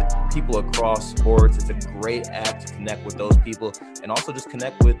personalities, people across sports. It's a great app to connect with those people and also just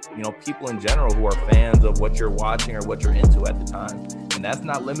connect with, people in general who are fans of what you're watching or what you're into at the time. And that's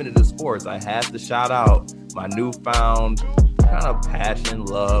not limited to sports. I have to shout out my newfound kind of passion,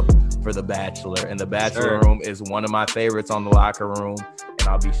 love for The Bachelor. And The Bachelor Room is one of my favorites on the Locker Room. And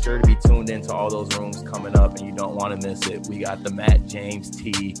I'll be sure to be tuned into all those rooms coming up, and you don't want to miss it. We got the Matt James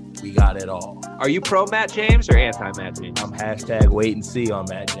tea. We got it all. Are you pro Matt James or anti Matt James? I'm hashtag wait and see on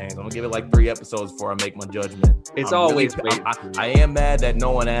Matt James. I'm going to give it like 3 episodes before I make my judgment. It's always I am mad that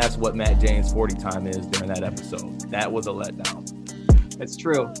no one asked what Matt James' 40 time is during that episode. That was a letdown. That's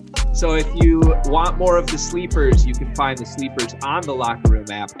true. So if you want more of the Sleepers, you can find the Sleepers on the Locker Room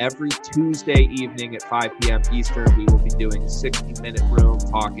app. Every Tuesday evening at 5 p.m. Eastern, we will be doing a 60-minute room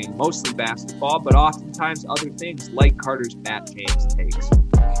talking mostly basketball, but oftentimes other things like Carter's Matt James takes.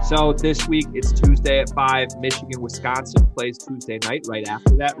 So this week, it's Tuesday at 5. Michigan-Wisconsin plays Tuesday night right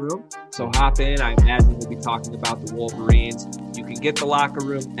after that room. So hop in. I imagine we'll be talking about the Wolverines. You can get the Locker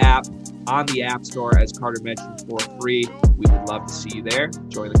Room app on the App Store, as Carter mentioned, for free. We would love to see you there.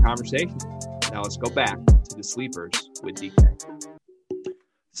 Join the conversation. Now let's go back to the Sleepers with DK.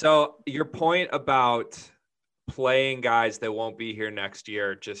 So your point about playing guys that won't be here next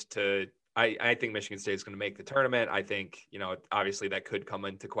year just to I think Michigan State is going to make the tournament. I think, obviously that could come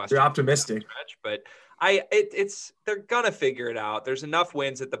into question. You're optimistic. But they're going to figure it out. There's enough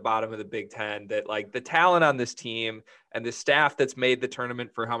wins at the bottom of the Big Ten that, like, the talent on this team and the staff that's made the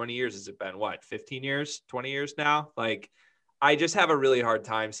tournament for how many years has it been? 15 years, 20 years now? Like, I just have a really hard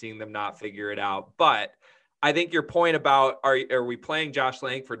time seeing them not figure it out. But I think your point about are we playing Josh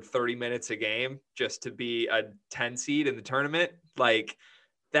Langford 30 minutes a game just to be a 10 seed in the tournament? Like,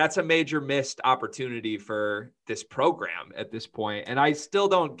 that's a major missed opportunity for this program at this point. And I still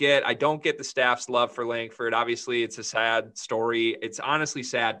don't get the staff's love for Langford. Obviously, it's a sad story. It's honestly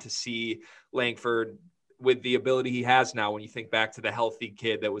sad to see Langford with the ability he has now when you think back to the healthy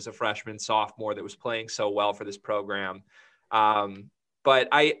kid that was a freshman, sophomore that was playing so well for this program. But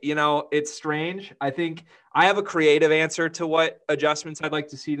it's strange. I think I have a creative answer to what adjustments I'd like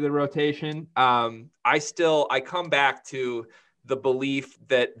to see to the rotation. I come back to the belief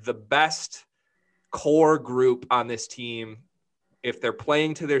that the best core group on this team, if they're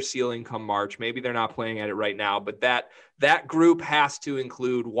playing to their ceiling come March, maybe they're not playing at it right now, but that group has to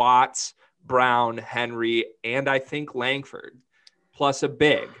include Watts, Brown, Henry, and I think Langford, plus a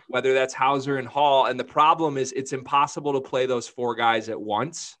big, whether that's Hauser and Hall. And the problem is it's impossible to play those 4 guys at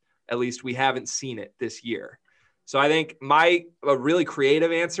once. At least we haven't seen it this year. So I think a really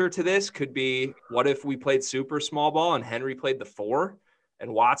creative answer to this could be, what if we played super small ball and Henry played the 4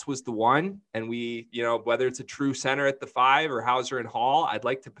 and Watts was the 1, and we, whether it's a true center at the 5 or Hauser and Hall, I'd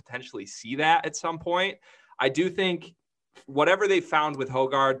like to potentially see that at some point. I do think whatever they found with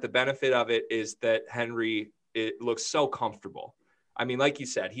Hogard, the benefit of it is that Henry, it looks so comfortable. I mean, like you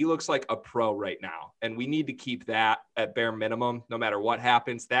said, he looks like a pro right now, and we need to keep that at bare minimum, no matter what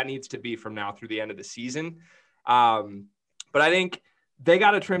happens. That needs to be from now through the end of the season. But I think they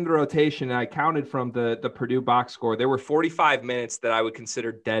got to trim the rotation. And I counted from the Purdue box score. There were 45 minutes that I would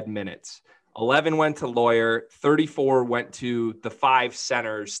consider dead minutes. 11 went to Lawyer, 34 went to the 5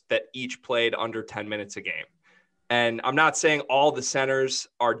 centers that each played under 10 minutes a game. And I'm not saying all the centers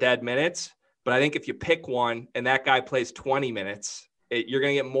are dead minutes, but I think if you pick one and that guy plays 20 minutes, you're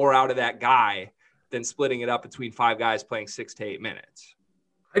going to get more out of that guy than splitting it up between 5 guys playing 6 to 8 minutes.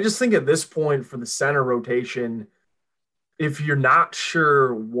 I just think at this point for the center rotation, if you're not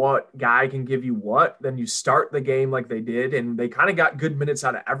sure what guy can give you what, then you start the game like they did. And they kind of got good minutes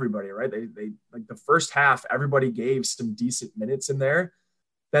out of everybody, right? They like the first half, everybody gave some decent minutes in there.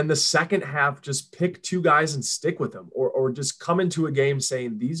 Then the second half, just pick 2 guys and stick with them, or just come into a game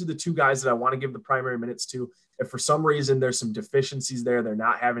saying, these are the 2 guys that I want to give the primary minutes to. If for some reason there's some deficiencies there, they're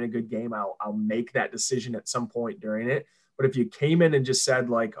not having a good game, I'll make that decision at some point during it. But if you came in and just said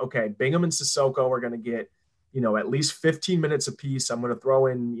like, okay, Bingham and Sissoko are going to get, at least 15 minutes apiece. I'm going to throw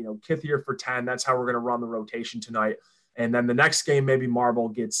in, Kithier for 10. That's how we're going to run the rotation tonight. And then the next game, maybe Marble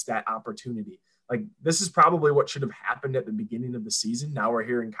gets that opportunity. Like, this is probably what should have happened at the beginning of the season. Now we're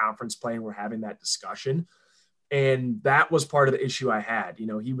here in conference play and we're having that discussion. And that was part of the issue I had.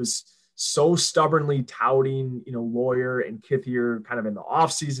 He was so stubbornly touting, Lawyer and Kithier kind of in the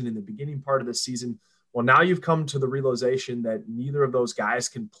offseason, in the beginning part of the season. Well, now you've come to the realization that neither of those guys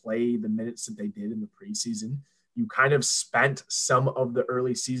can play the minutes that they did in the preseason. You kind of spent some of the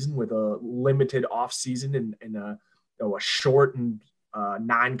early season with a limited offseason and a short and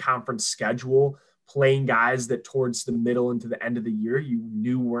non-conference schedule, playing guys that towards the middle and to the end of the year you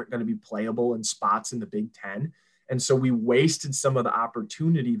knew weren't going to be playable in spots in the Big Ten. And so we wasted some of the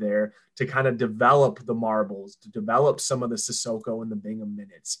opportunity there to kind of develop the marbles, to develop some of the Sissoko and the Bingham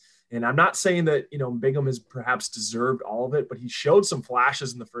minutes. And I'm not saying that, Bingham has perhaps deserved all of it, but he showed some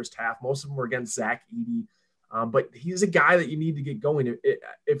flashes in the first half. Most of them were against Zach Edey. But he's a guy that you need to get going.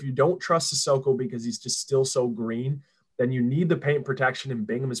 If you don't trust Sissoko because he's just still so green, then you need the paint protection, and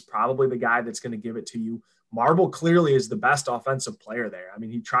Bingham is probably the guy that's going to give it to you. Marble clearly is the best offensive player there. I mean,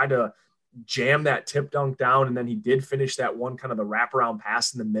 he tried to jam that tip dunk down, and then he did finish that one kind of the wraparound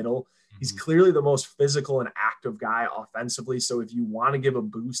pass in the middle. He's clearly the most physical and active guy offensively. So if you want to give a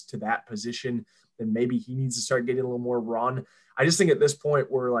boost to that position, then maybe he needs to start getting a little more run. I just think at this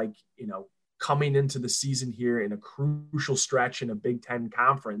point we're like, coming into the season here in a crucial stretch in a Big Ten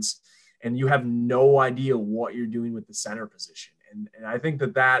conference, and you have no idea what you're doing with the center position. And I think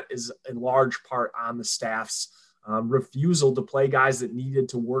that is in large part on the staff's refusal to play guys that needed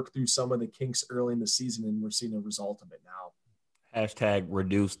to work through some of the kinks early in the season. And we're seeing a result of it now. Hashtag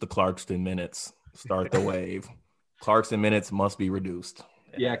reduce the Clarkston minutes. Start the wave. Clarkston minutes must be reduced.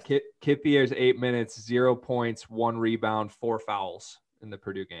 Yeah, Kithier's 8 minutes, 0 points, 1 rebound, 4 fouls in the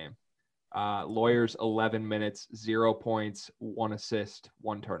Purdue game. Lawyer's 11 minutes, 0 points, 1 assist,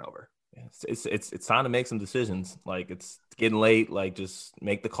 1 turnover. It's time to make some decisions. Like, it's getting late. Like, just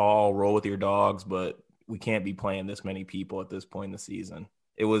make the call, roll with your dogs. But we can't be playing this many people at this point in the season.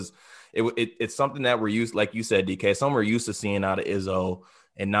 It's something that we're used, like you said, DK, something we're used to seeing out of Izzo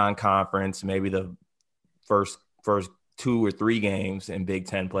in non-conference, maybe the first 2 or 3 games in Big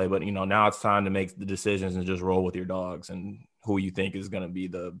Ten play. But, now it's time to make the decisions and just roll with your dogs and who you think is going to be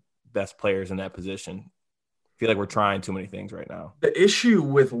the best players in that position. I feel like we're trying too many things right now. The issue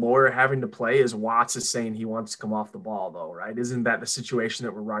with Lawyer having to play is Watts is saying he wants to come off the ball, though, right? Isn't that the situation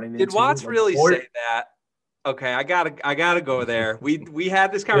that we're running into? Did Watts really say that? Okay, I gotta go there. We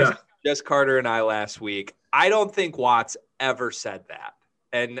had this conversation, just Carter and I last week. I don't think Watts ever said that.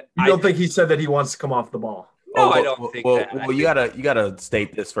 And you don't think he said that he wants to come off the ball? No, I don't think that. Well, you gotta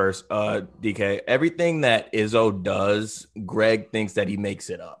state this first, DK. Everything that Izzo does, Greg thinks that he makes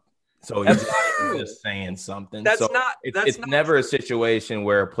it up. So he's just saying something. It's never a situation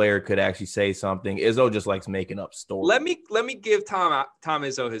where a player could actually say something. Izzo just likes making up stories. Let me give Tom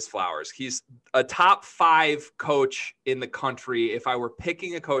Izzo his flowers. He's a top 5 coach in the country. If I were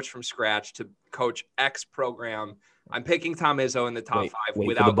picking a coach from scratch to coach X program, I'm picking Tom Izzo in the top 5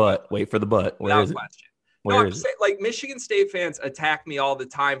 without Wait for the but. Without question. I'm saying, like, Michigan State fans attack me all the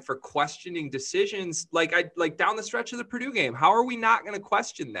time for questioning decisions. Like down the stretch of the Purdue game. How are we not going to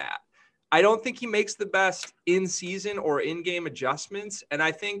question that? I don't think he makes the best in-season or in-game adjustments. And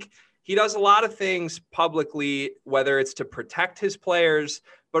I think he does a lot of things publicly, whether it's to protect his players,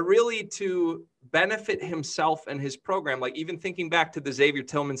 but really to benefit himself and his program. Like, even thinking back to the Xavier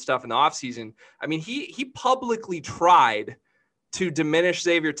Tillman stuff in the offseason, I mean, he publicly tried to diminish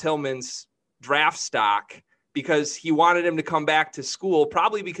Xavier Tillman's draft stock because he wanted him to come back to school,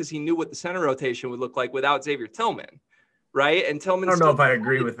 probably because he knew what the center rotation would look like without Xavier Tillman. Right. And Tillman. I don't know if I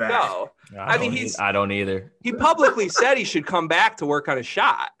agree with that. I don't either. He publicly said he should come back to work on his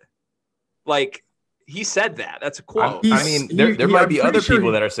shot. Like, he said that. That's a quote. I mean, there might be other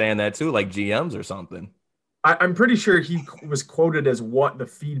people that are saying that too, like GMs or something. I'm pretty sure he was quoted as what the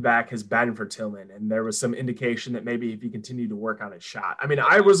feedback has been for Tillman. And there was some indication that maybe if he continued to work on his shot. I mean,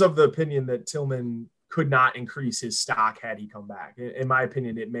 I was of the opinion that Tillman could not increase his stock had he come back. In my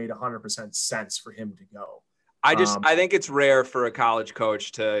opinion, it made 100% sense for him to go. I think it's rare for a college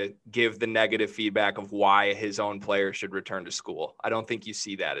coach to give the negative feedback of why his own player should return to school. I don't think you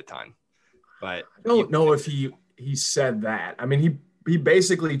see that a ton. But I don't know if he said that. I mean, he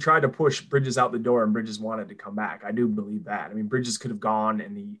basically tried to push Bridges out the door, and Bridges wanted to come back. I do believe that. I mean, Bridges could have gone,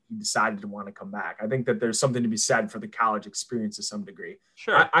 and he decided to want to come back. I think that there's something to be said for the college experience to some degree.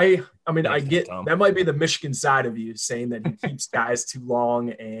 Sure. I mean, I get that might be the Michigan side of you saying that he keeps guys too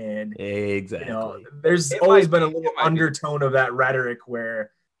long, and exactly. There's always been a little undertone of that rhetoric where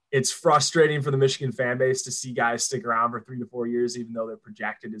it's frustrating for the Michigan fan base to see guys stick around for 3 to 4 years, even though they're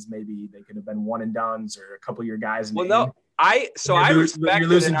projected as maybe they could have been one and dones or a couple year guys. You're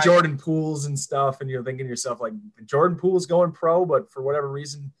losing Jordan Pools and stuff, and you're thinking to yourself, like, Jordan Pools going pro, but for whatever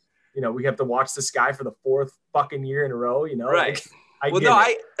reason, we have to watch this guy for the 4th fucking year in a row, Right. Like,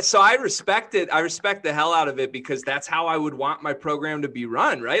 I respect it. I respect the hell out of it because that's how I would want my program to be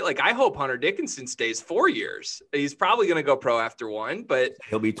run, right? Like, I hope Hunter Dickinson stays 4 years. He's probably going to go pro after 1, but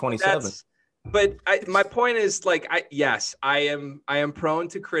he'll be 27. But my point is, like, I am prone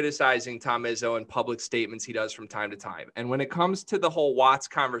to criticizing Tom Izzo and public statements he does from time to time. And when it comes to the whole Watts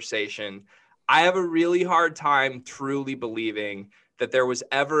conversation, I have a really hard time truly believing that there was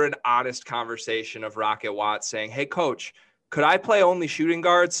ever an honest conversation of Rocket Watts saying, "Hey, coach, could I play only shooting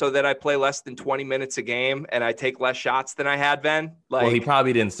guard so that I play less than 20 minutes a game and I take less shots than I had been?" Well, he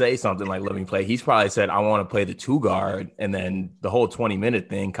probably didn't say something like, "Let me play." He's probably said, "I want to play the 2 guard." And then the whole 20-minute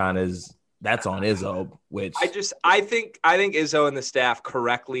thing kind of that's on Izzo, which I think Izzo and the staff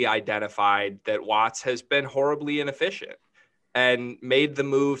correctly identified that Watts has been horribly inefficient and made the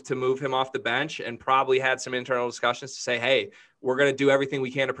move to move him off the bench, and probably had some internal discussions to say, "Hey, we're going to do everything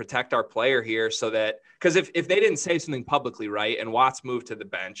we can to protect our player here," so that, because if they didn't say something publicly, right, and Watts moved to the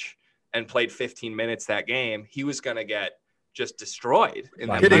bench and played 15 minutes that game, he was going to get just destroyed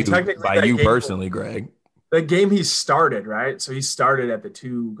by you personally, Greg. The game he started, right? So he started at the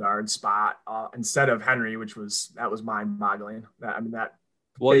 2 guard spot instead of Henry, that was mind-boggling. That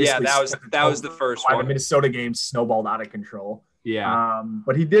was the first one. The Minnesota game snowballed out of control. Yeah.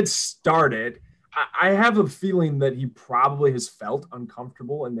 But he did start it. I have a feeling that he probably has felt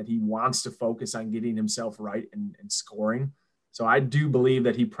uncomfortable and that he wants to focus on getting himself right and scoring. So I do believe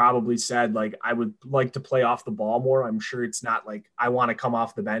that he probably said, like, I would like to play off the ball more. I'm sure it's not like I want to come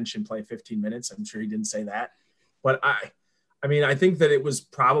off the bench and play 15 minutes. I'm sure he didn't say that. But I mean, I think that it was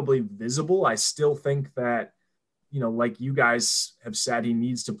probably visible. I still think that, like you guys have said, he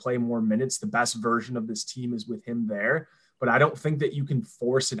needs to play more minutes. The best version of this team is with him there. But I don't think that you can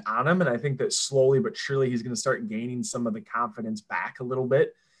force it on him. And I think that slowly but surely he's going to start gaining some of the confidence back a little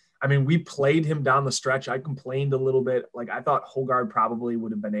bit. I mean, we played him down the stretch. I complained a little bit. Like, I thought Hogard probably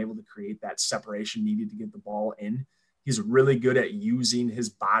would have been able to create that separation needed to get the ball in. He's really good at using his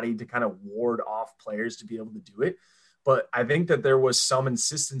body to kind of ward off players to be able to do it. But I think that there was some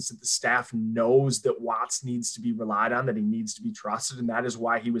insistence that the staff knows that Watts needs to be relied on, that he needs to be trusted. And that is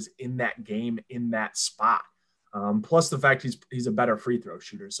why he was in that game in that spot. Plus the fact he's a better free throw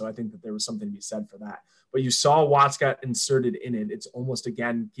shooter. So I think that there was something to be said for that. But you saw Watts got inserted in it. It's almost,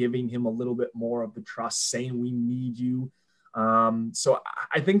 again, giving him a little bit more of the trust, saying we need you. So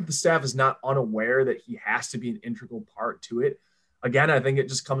I think the staff is not unaware that he has to be an integral part to it. Again, I think it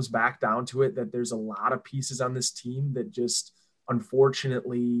just comes back down to it that there's a lot of pieces on this team that just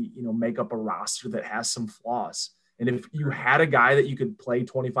unfortunately, make up a roster that has some flaws. And if you had a guy that you could play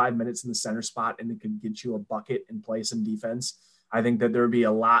 25 minutes in the center spot and it could get you a bucket and play some defense, I think that there would be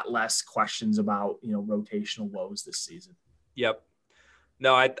a lot less questions about, rotational woes this season. Yep.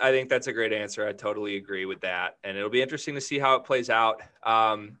 No, I think that's a great answer. I totally agree with that. And it'll be interesting to see how it plays out.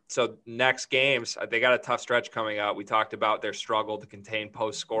 So next games, they got a tough stretch coming up. We talked about their struggle to contain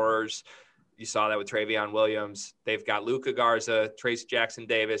post scorers. You saw that with Travion Williams. They've got Luka Garza, Trace Jackson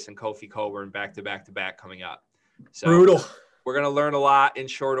Davis, and Kofi Coburn back to back coming up. So brutal. We're going to learn a lot in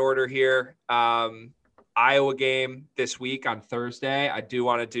short order here. Iowa game this week on Thursday. I do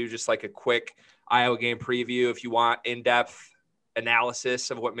want to do just like a quick Iowa game preview. If you want in-depth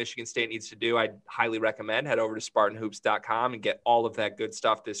analysis of what Michigan State needs to do, I'd highly recommend head over to SpartanHoops.com and get all of that good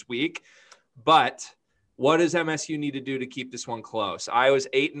stuff this week. But What does MSU need to do to keep this one close? Iowa's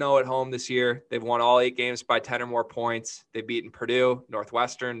 8-0 at home this year. They've won all 8 games by 10 or more points. They've beaten Purdue,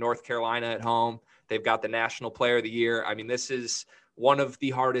 Northwestern, North Carolina at home. They've got the National Player of the Year. I mean, this is one of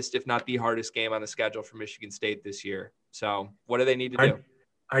the hardest, if not the hardest game on the schedule for Michigan State this year. So what do they need to do?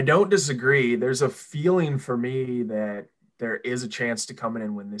 I don't disagree. There's a feeling for me that there is a chance to come in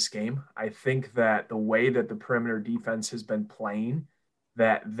and win this game. I think that the way that the perimeter defense has been playing,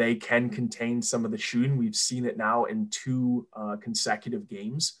 that they can contain some of the shooting. We've seen it now in 2 consecutive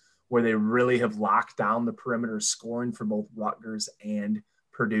games where they really have locked down the perimeter scoring for both Rutgers and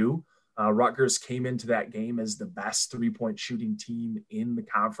Purdue. Rutgers came into that game as the best 3-point shooting team in the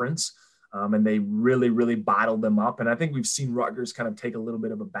conference, and they really, really bottled them up. And I think we've seen Rutgers kind of take a little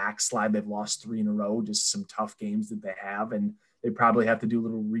bit of a backslide. They've lost 3 in a row, just some tough games that they have, and they probably have to do a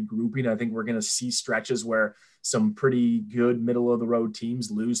little regrouping. I think we're going to see stretches where some pretty good middle-of-the-road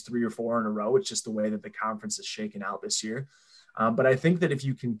teams lose 3 or 4 in a row. It's just the way that the conference is shaken out this year. But I think that if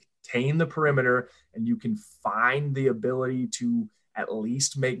you can contain the perimeter and you can find the ability to at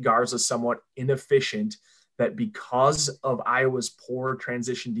least make Garza somewhat inefficient, that because of Iowa's poor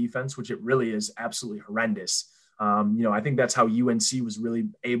transition defense, which it really is absolutely horrendous, I think that's how UNC was really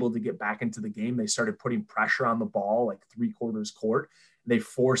able to get back into the game. They started putting pressure on the ball, like 3/4 court. They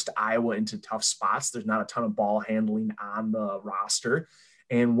forced Iowa into tough spots. There's not a ton of ball handling on the roster.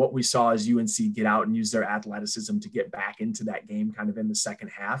 And what we saw is UNC get out and use their athleticism to get back into that game kind of in the second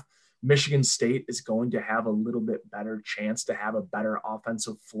half. Michigan State is going to have a little bit better chance to have a better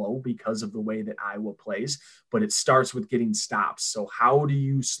offensive flow because of the way that Iowa plays, but it starts with getting stops. So how do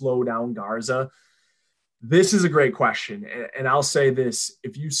you slow down Garza? This is a great question. And I'll say this,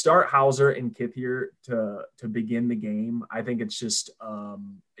 if you start Hauser and Kithier to begin the game, I think it's just,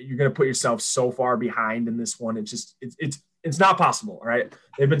 you're going to put yourself so far behind in this one. It's not possible. All right.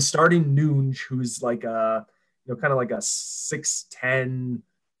 They've been starting Nunge, who's like kind of like a 6'10",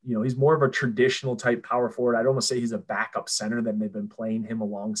 he's more of a traditional type power forward. I'd almost say he's a backup center. Then they've been playing him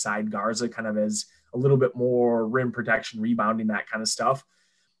alongside Garza kind of as a little bit more rim protection, rebounding, that kind of stuff.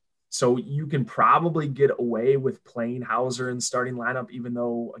 So you can probably get away with playing Hauser in the starting lineup, even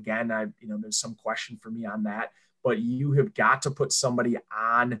though, again, there's some question for me on that. But you have got to put somebody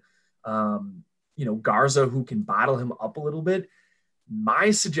on, Garza who can bottle him up a little bit.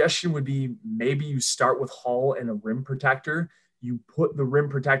 My suggestion would be maybe you start with Hall and a rim protector. You put the rim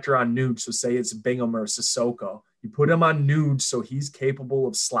protector on Nude, so say it's Bingham or Sissoko. You put him on Nude so he's capable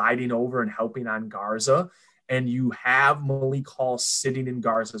of sliding over and helping on Garza, and you have Malik Hall sitting in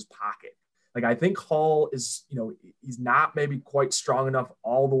Garza's pocket. Like, I think Hall is, he's not maybe quite strong enough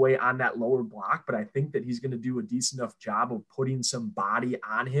all the way on that lower block, but I think that he's going to do a decent enough job of putting some body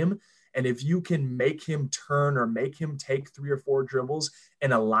on him. And if you can make him turn or make him take 3 or 4 dribbles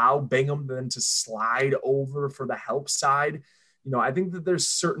and allow Bingham then to slide over for the help side, I think that there's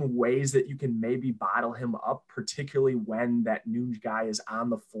certain ways that you can maybe bottle him up, particularly when that Nuge guy is on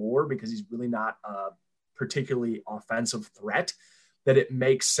the floor, because he's really not a particularly offensive threat, that it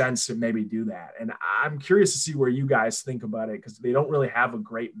makes sense to maybe do that. And I'm curious to see where you guys think about it, because they don't really have a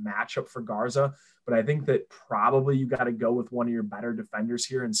great matchup for Garza, but I think that probably you got to go with one of your better defenders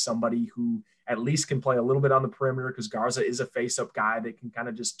here and somebody who at least can play a little bit on the perimeter, because Garza is a face-up guy that can kind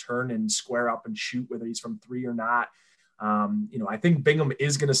of just turn and square up and shoot, whether he's from 3 or not. I think Bingham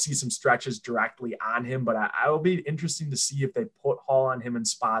is going to see some stretches directly on him, but I will be interesting to see if they put Hall on him in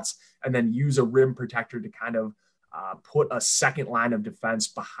spots and then use a rim protector to kind of put a second line of defense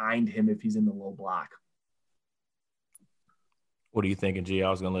behind him if he's in the low block. What are you thinking, G? I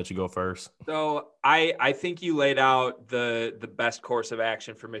was going to let you go first. So I think you laid out the best course of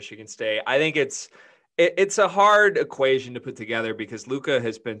action for Michigan State. I think it's a hard equation to put together because Luka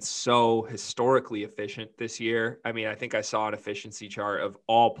has been so historically efficient this year. I mean, I think I saw an efficiency chart of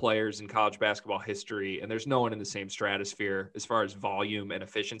all players in college basketball history, and there's no one in the same stratosphere as far as volume and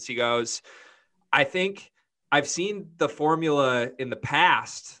efficiency goes. I think I've seen the formula in the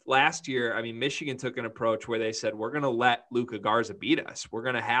past. Last year, I mean, Michigan took an approach where they said, we're going to let Luka Garza beat us. We're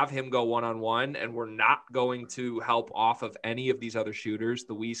going to have him go one-on-one, and we're not going to help off of any of these other shooters,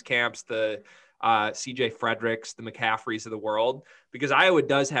 the Wieskamps, the CJ Fredericks, the McCaffreys of the world, because Iowa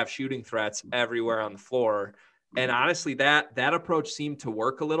does have shooting threats everywhere on the floor. And honestly, that approach seemed to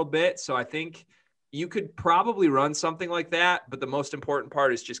work a little bit. So I think you could probably run something like that, but the most important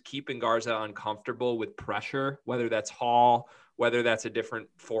part is just keeping Garza uncomfortable with pressure, whether that's Hall, whether that's a different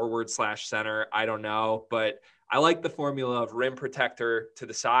forward/center, I don't know. But I like the formula of rim protector to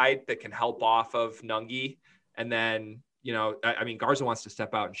the side that can help off of Nunge. And then, I mean, Garza wants to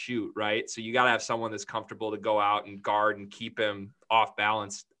step out and shoot, right? So you got to have someone that's comfortable to go out and guard and keep him off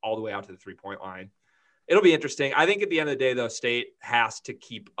balance all the way out to the 3-point line. it'll be interesting. I think at the end of the day, though, State has to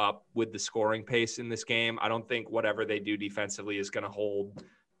keep up with the scoring pace in this game. I don't think whatever they do defensively is going to hold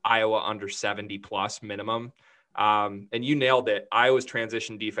Iowa under 70 plus minimum. And you nailed it. Iowa's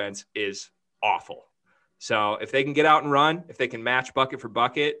transition defense is awful. So if they can get out and run, if they can match bucket for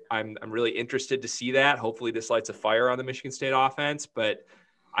bucket, I'm really interested to see that. Hopefully this lights a fire on the Michigan State offense, but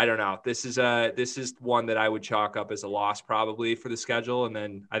I don't know. This is one that I would chalk up as a loss probably for the schedule. And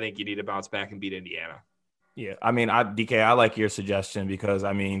then I think you need to bounce back and beat Indiana. Yeah. I mean, DK, I like your suggestion because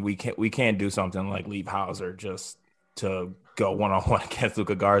I mean, we can't do something like leave Hauser just to go one-on-one against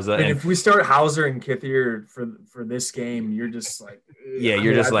Luka Garza. And if we start Hauser and Kithier for this game, you're just like, yeah,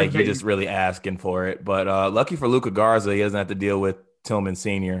 you're just really asking for it. But lucky for Luka Garza, he doesn't have to deal with Tillman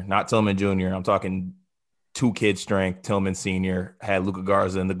Sr., not Tillman Jr. I'm talking 2 kid strength. Tillman Sr. had Luka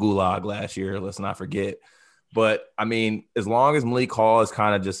Garza in the gulag last year. Let's not forget. But I mean, as long as Malik Hall is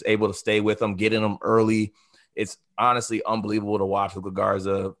kind of just able to stay with them, getting them early, it's honestly unbelievable to watch Luka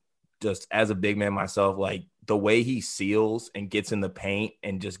Garza. Just as a big man myself, like the way he seals and gets in the paint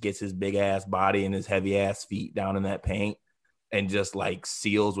and just gets his big ass body and his heavy ass feet down in that paint and just like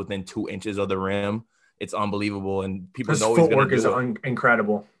seals within 2 inches of the rim. It's unbelievable. And people know he's going to do it.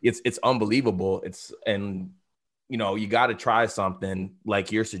 Incredible. It's unbelievable. And you know, you got to try something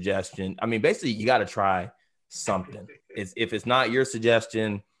like your suggestion. I mean, basically you got to try something. If it's not your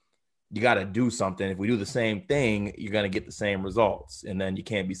suggestion, you got to do something. If we do the same thing, you're going to get the same results. And then you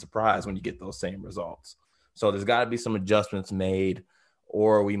can't be surprised when you get those same results. So there's got to be some adjustments made,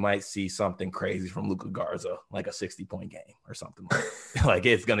 or we might see something crazy from Luka Garza, like a 60-point game or something like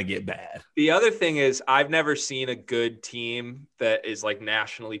it's going to get bad. The other thing is I've never seen a good team that is like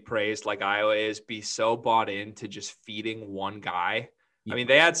nationally praised like Iowa is be so bought into just feeding one guy. I mean,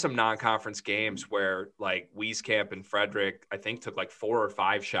 they had some non-conference games where like Wieskamp and Frederick, I think, took like 4 or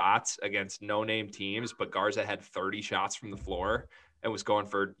 5 shots against no-name teams, but Garza had 30 shots from the floor and was going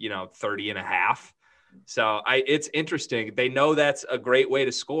for, 30 and a half. So it's interesting. They know that's a great way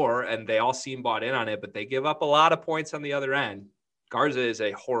to score, and they all seem bought in on it, but they give up a lot of points on the other end. Garza is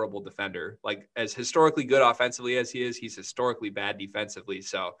a horrible defender. Like, as historically good offensively as he is, he's historically bad defensively.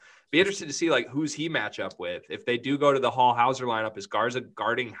 So be interested to see like who's he match up with. If they do go to the Hall-Hauser lineup, is Garza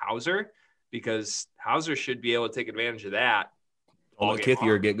guarding Hauser? Because Hauser should be able to take advantage of that. Let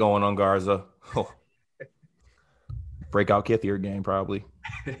Kithier get going on Garza. Breakout Kithier game probably.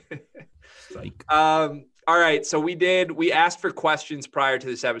 Psych. All right. So we asked for questions prior to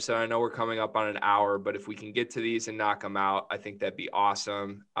this episode. I know we're coming up on an hour, but if we can get to these and knock them out, I think that'd be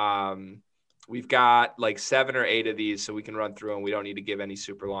awesome. We've got like 7 or 8 of these, so we can run through them. We don't need to give any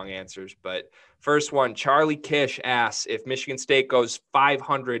super long answers. But first one, Charlie Kish asks, if Michigan State goes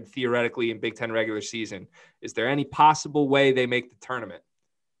 500 theoretically in Big Ten regular season, is there any possible way they make the tournament?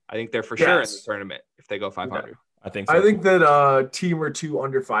 I think they're for sure in the tournament if they go 500. Yeah. I think so. I think that a team or two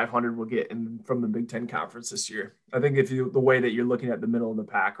under 500 will get in from the Big Ten Conference this year. I think the way that you're looking at the middle of the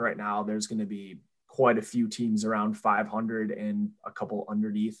pack right now, there's going to be quite a few teams around 500 and a couple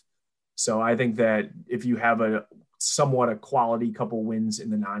underneath. So I think that if you have a quality couple wins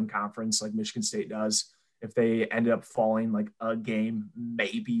in the non-conference like Michigan State does, if they ended up falling like a game,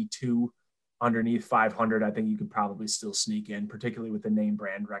 maybe 2 underneath 500, I think you could probably still sneak in, particularly with the name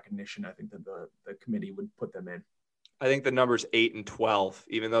brand recognition. I think that the committee would put them in. I think the number's 8 and 12,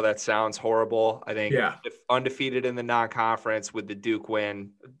 even though that sounds horrible. I think if undefeated in the non-conference with the Duke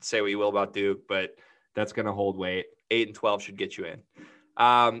win, say what you will about Duke, but that's going to hold weight. 8 and 12 should get you in.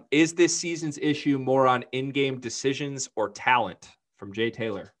 Is this season's issue more on in-game decisions or talent? From Jay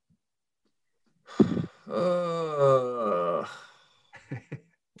Taylor.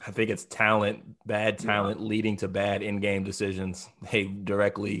 I think it's bad talent leading to bad in-game decisions. They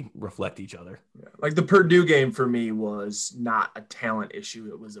directly reflect each other. Yeah. Like the Purdue game for me was not a talent issue.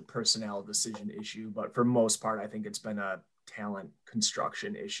 It was a personnel decision issue. But for most part, I think it's been a talent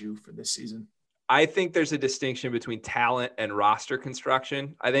construction issue for this season. I think there's a distinction between talent and roster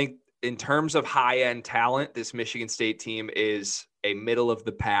construction. I think in terms of high-end talent, this Michigan State team is a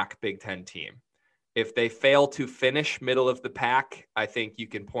middle-of-the-pack Big Ten team. If they fail to finish middle of the pack, I think you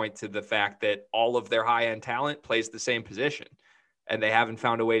can point to the fact that all of their high-end talent plays the same position, and they haven't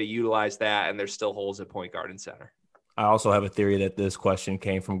found a way to utilize that, and there's still holes at point guard and center. I also have a theory that this question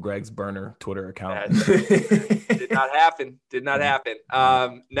came from Greg's burner Twitter account. Did not happen.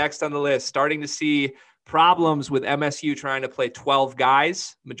 Next on the list, starting to see problems with MSU trying to play 12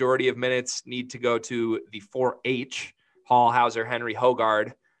 guys. Majority of minutes need to go to the 4H, Hall, Hauser, Henry,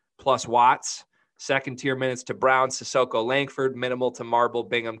 Hogard, plus Watts. Second-tier minutes to Brown, Sissoko, Langford, minimal to Marble,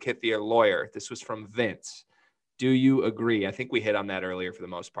 Bingham, Kithier, Lawyer. This was from Vince. Do you agree? I think we hit on that earlier for the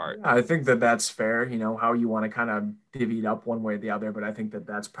most part. Yeah, I think that that's fair. How you want to kind of divvy it up one way or the other, but I think that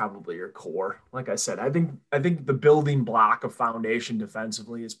that's probably your core. Like I said, I think the building block of foundation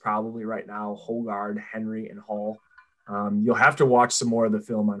defensively is probably right now Hogard, Henry, and Hall. You'll have to watch some more of the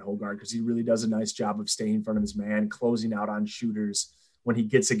film on Hogard because he really does a nice job of staying in front of his man, closing out on shooters. When he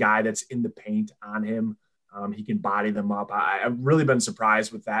gets a guy that's in the paint on him, he can body them up. I've really been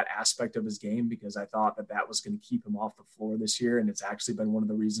surprised with that aspect of his game because I thought that was going to keep him off the floor this year, and it's actually been one of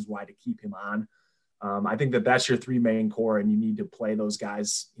the reasons why to keep him on. I think that that's your three main core, and you need to play those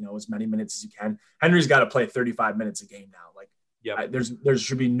guys, as many minutes as you can. Henry's got to play 35 minutes a game now. Like, yeah, there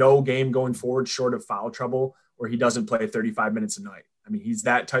should be no game going forward short of foul trouble where he doesn't play 35 minutes a night. I mean, he's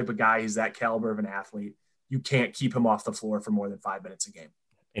that type of guy. He's that caliber of an athlete. You can't keep him off the floor for more than 5 minutes a game.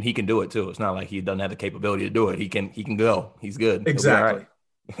 And he can do it too. It's not like he doesn't have the capability to do it. He can go. He's good. Exactly.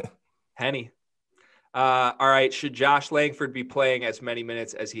 Henny. All right. Should Josh Langford be playing as many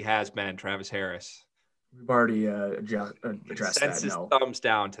minutes as he has been, Travis Harris? We've already addressed that. No. Thumbs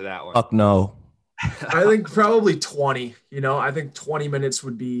down to that one. Fuck no. I think probably 20. I think 20 minutes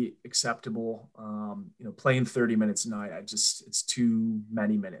would be acceptable. Playing 30 minutes a night, it's too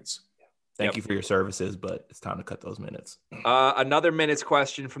many minutes. Thank you for your services, but it's time to cut those minutes. Another minutes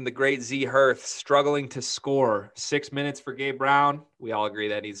question from the great Z Hirth, struggling to score. 6 minutes for Gabe Brown. We all agree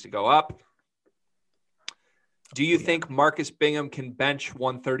that needs to go up. Do you think Marcus Bingham can bench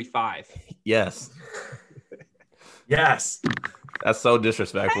 135? Yes. Yes. That's so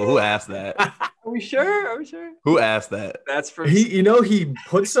disrespectful. Who asked that? Are we sure? Who asked that? That's from he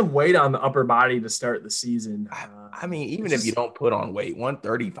put some weight on the upper body to start the season. I mean, even if you don't put on weight,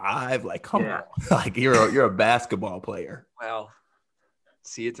 135, like, come on. Like, you're a basketball player. Well,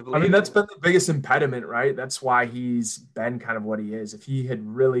 see it to believe. I mean, that's been the biggest impediment, right? That's why he's been kind of what he is. If he had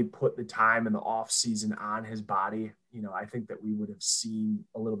really put the time in the off season on his body, I think that we would have seen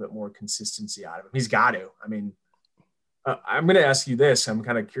a little bit more consistency out of him. He's got to. I mean, I'm going to ask you this. I'm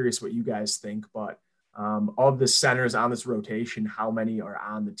kind of curious what you guys think, but of the centers on this rotation, how many are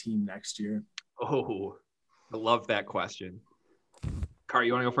on the team next year? Oh, I love that question. Cart,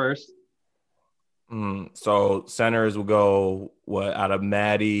 you want to go first? So centers will go out of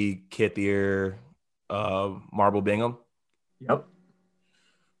Maddie, Kithier, Marble Bingham? Yep.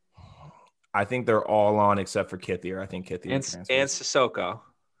 I think they're all on except for Kithier. I think Kithier and Sissoko,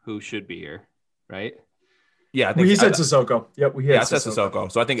 who should be here, right? Yeah, I think he said Sissoko. Yep, I said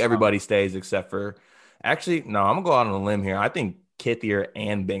Sissoko. So I think everybody stays except for – actually, no, I'm going to go out on a limb here. I think Kithier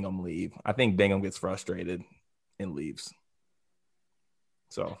and Bingham leave. I think Bingham gets frustrated and leaves.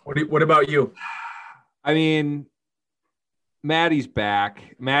 So what about you? I mean, Maddie's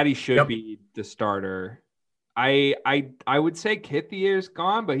back. Maddie should be the starter. I would say Kithier's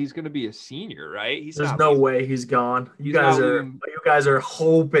gone, but he's going to be a senior, right? There's no way he's gone. You guys are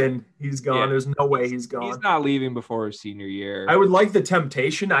hoping he's gone. Yeah. There's no way he's gone. He's not leaving before his senior year. I would like the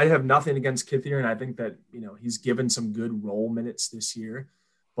temptation. I have nothing against Kithier, and I think that he's given some good role minutes this year.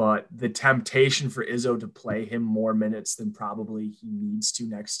 But the temptation for Izzo to play him more minutes than probably he needs to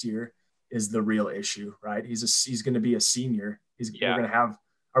next year is the real issue, right? He's going to be a senior.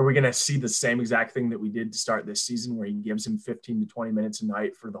 Are we going to see the same exact thing that we did to start this season where he gives him 15 to 20 minutes a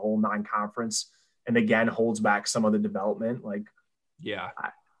night for the whole non-conference and again holds back some of the development?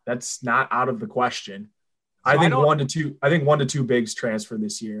 That's not out of the question. So I think 1 to 2 bigs transfer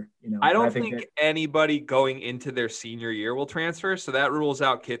this year. I don't think anybody going into their senior year will transfer. So that rules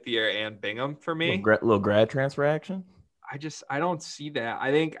out Kithier and Bingham for me. Little grad transfer action. I don't see that.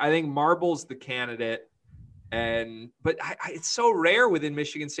 I think Marble's the candidate. But it's so rare within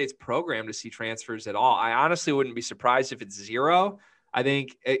Michigan State's program to see transfers at all. I honestly wouldn't be surprised if it's 0. I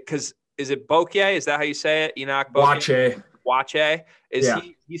think because is it Bokye? Is that how you say it? Enoch Bokye? Wache.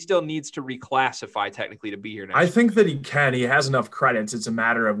 He still needs to reclassify technically to be here next I think that he can. He has enough credits. It's a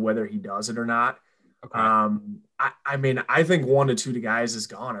matter of whether he does it or not. Okay. I mean, I think 1 to 2 guys is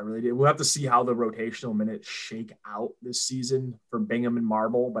gone. I really do. We'll have to see how the rotational minutes shake out this season for Bingham and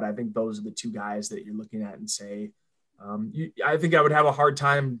Marble, but I think those are the 2 guys that you're looking at and say, I think I would have a hard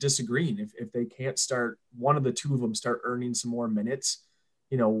time disagreeing if they can't start one of the 2 of them start earning some more minutes.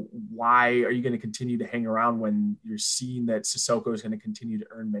 Why are you going to continue to hang around when you're seeing that Sissoko is going to continue to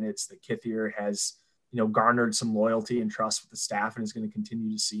earn minutes, that Kithier has, garnered some loyalty and trust with the staff and is going to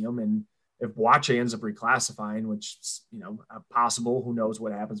continue to see them. And if Wache ends up reclassifying, which, possible, who knows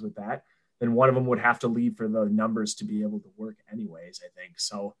what happens with that, then one of them would have to leave for the numbers to be able to work anyways, I think.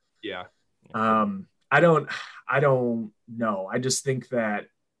 So, yeah. I don't know. I just think that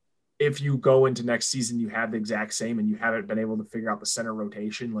if you go into next season, you have the exact same and you haven't been able to figure out the center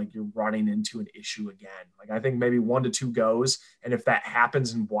rotation, like you're running into an issue again. Like I think maybe 1 to 2 goes. And if that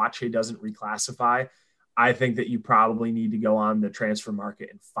happens and Boakye doesn't reclassify, I think that you probably need to go on the transfer market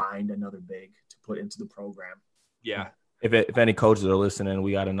and find another big to put into the program. Yeah. If any coaches are listening,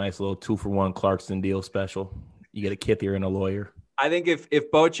 we got a nice little 2-for-1 Clarkson deal special. You get a Kithier and a lawyer. I think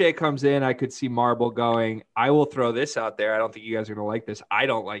if Boakye comes in, I could see Marble going, I will throw this out there. I don't think you guys are going to like this. I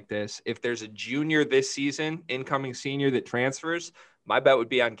don't like this. If there's a junior this season, incoming senior that transfers, my bet would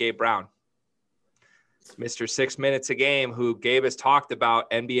be on Gabe Brown. Mr. 6 minutes a game, who Gabe has talked about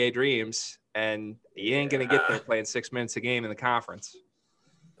NBA dreams, and he ain't going to get there playing 6 minutes a game in the conference.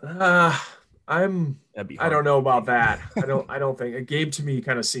 I don't know about that. I don't think Gabe to me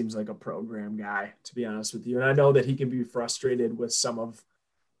kind of seems like a program guy, to be honest with you. And I know that he can be frustrated with some of,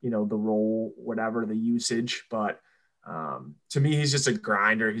 the role, whatever the usage, but to me, he's just a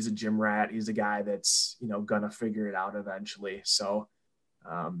grinder. He's a gym rat. He's a guy that's, going to figure it out eventually. So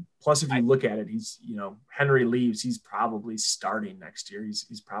plus if you look at it, he's, Henry leaves, he's probably starting next year.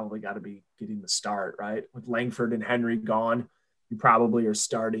 He's probably got to be getting the start, right? With Langford and Henry gone, you probably are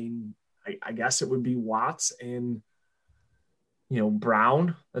starting. I guess it would be Watts and,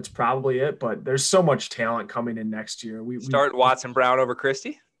 Brown. That's probably it. But there's so much talent coming in next year. We start Watts and Brown over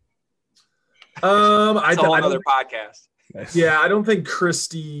Christie. That's a whole other podcast. Yeah, I don't think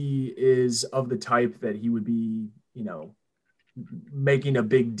Christie is of the type that he would be, making a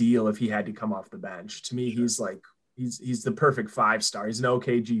big deal if he had to come off the bench. To me, he's like he's the perfect 5-star. He's an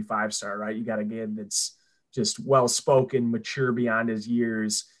OKG 5-star, right? You got a kid that's just well-spoken, mature beyond his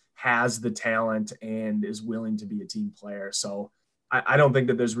years, has the talent, and is willing to be a team player. So I don't think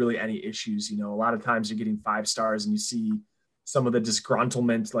that there's really any issues. A lot of times you're getting 5 stars and you see some of the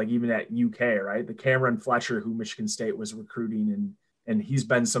disgruntlement, like even at UK, right? The Cameron Fletcher, who Michigan State was recruiting, and he's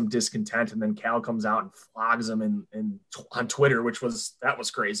been some discontent, and then Cal comes out and flogs him and on Twitter, that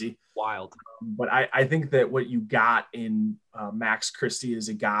was crazy. Wild. But I think that what you got in Max Christie is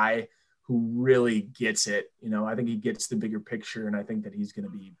a guy who really gets it. I think he gets the bigger picture, and I think that he's going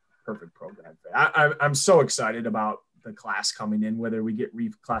to be perfect program fit. I'm so excited about the class coming in, whether we get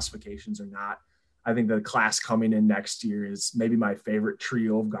reclassifications or not. I think the class coming in next year is maybe my favorite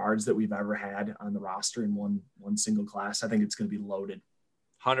trio of guards that we've ever had on the roster in one single class. I think it's going to be loaded.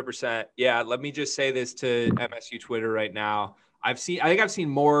 100%. Yeah. Let me just say this to MSU Twitter right now. I think I've seen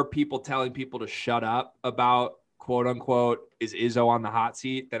more people telling people to shut up about quote unquote, is Izzo on the hot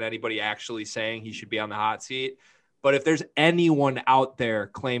seat than anybody actually saying he should be on the hot seat. But if there's anyone out there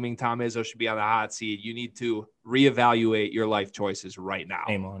claiming Tom Izzo should be on the hot seat, you need to reevaluate your life choices right now.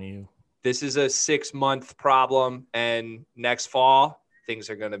 Shame on you. This is a 6-month problem, and next fall,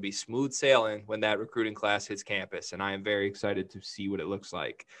 things are going to be smooth sailing when that recruiting class hits campus, and I am very excited to see what it looks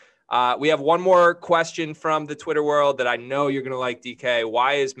like. We have one more question from the Twitter world that I know you're going to like, DK.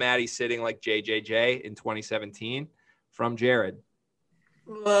 Why is Maddie sitting like JJJ in 2017? From Jared.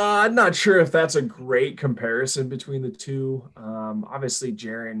 I'm not sure if that's a great comparison between the two. Obviously,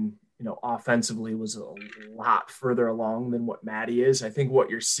 Jaron, offensively was a lot further along than what Maddie is. I think what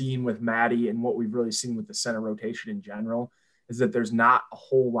you're seeing with Maddie and what we've really seen with the center rotation in general is that there's not a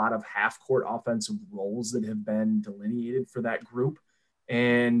whole lot of half-court offensive roles that have been delineated for that group.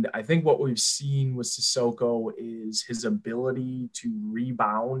 And I think what we've seen with Sissoko is his ability to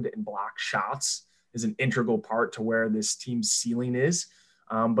rebound and block shots is an integral part to where this team's ceiling is.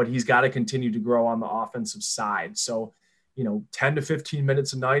 But he's got to continue to grow on the offensive side. So, 10 to 15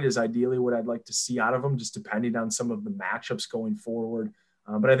 minutes a night is ideally what I'd like to see out of him, just depending on some of the matchups going forward.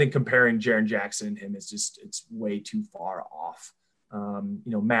 But I think comparing Jaren Jackson and him is it's way too far off.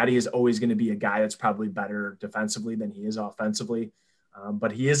 Maddie is always going to be a guy that's probably better defensively than he is offensively.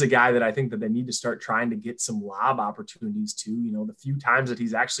 But he is a guy that I think that they need to start trying to get some lob opportunities to. The few times that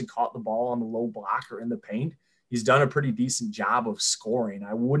he's actually caught the ball on the low block or in the paint, he's done a pretty decent job of scoring.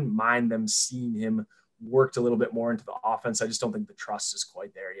 I wouldn't mind them seeing him worked a little bit more into the offense. I just don't think the trust is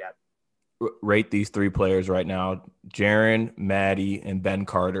quite there yet. Rate these 3 players right now: Jaren, Maddie, and Ben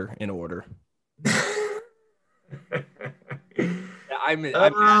Carter in order. I'm asking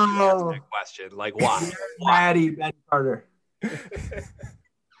that question. Like, why? Maddie, Ben Carter.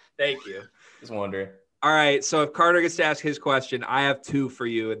 Thank you. Just wondering. All right. So if Carter gets to ask his question, I have 2 for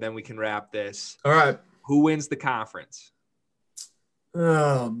you, and then we can wrap this. All right. Who wins the conference?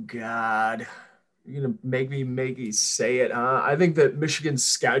 Oh, God. You're going to make me say it, huh? I think that Michigan's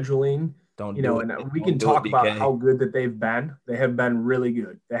scheduling, and we can talk about how good that they've been. They have been really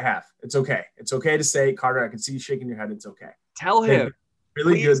good. They have. It's okay. It's okay to say, Carter, I can see you shaking your head. It's okay. Tell him.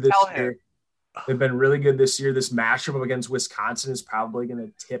 Really Please good this tell year. him. They've been really good this year. This matchup against Wisconsin is probably going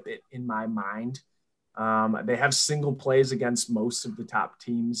to tip it in my mind. They have single plays against most of the top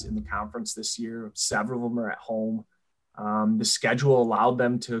teams in the conference this year. Several of them are at home. The schedule allowed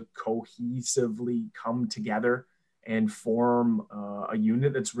them to cohesively come together and form a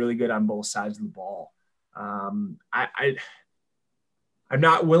unit that's really good on both sides of the ball. I'm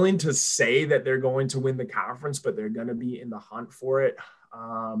not willing to say that they're going to win the conference, but they're going to be in the hunt for it.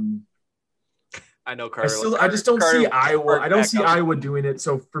 I know Carter. I just don't see Iowa. I don't see Iowa doing it.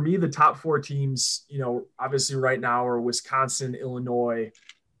 So for me, the top 4 teams, obviously right now are Wisconsin, Illinois,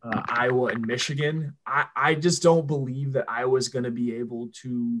 Iowa, and Michigan. I just don't believe that Iowa's going to be able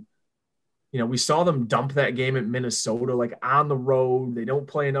to. We saw them dump that game at Minnesota, like on the road. They don't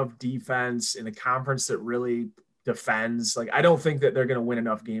play enough defense in a conference that really defends. Like, I don't think that they're going to win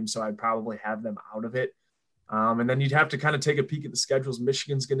enough games, so I'd probably have them out of it. And then you'd have to kind of take a peek at the schedules.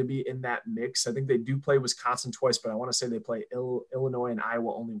 Michigan's going to be in that mix. I think they do play Wisconsin twice, but I want to say they play Illinois and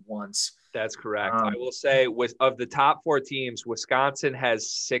Iowa only once. That's correct. I will say of the top 4 teams, Wisconsin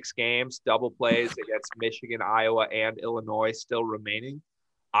has 6 games, double plays against Michigan, Iowa, and Illinois still remaining.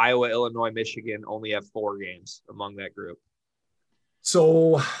 Iowa, Illinois, Michigan only have 4 games among that group.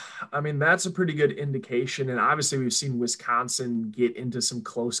 So, I mean, that's a pretty good indication. And obviously we've seen Wisconsin get into some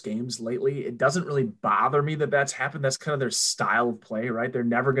close games lately. It doesn't really bother me that that's happened. That's kind of their style of play, right? They're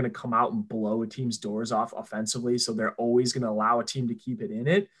never going to come out and blow a team's doors off offensively. So they're always going to allow a team to keep it in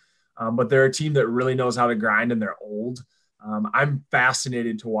it. But they're a team that really knows how to grind, and they're old. I'm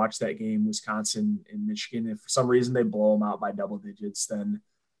fascinated to watch that game, Wisconsin and Michigan. If for some reason they blow them out by double digits, then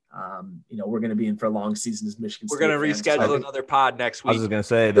we're going to be in for a long season as Michigan State. We're going to reschedule another pod next week. I was just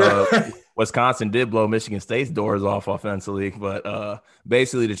going to say, Wisconsin did blow Michigan State's doors off offensively, but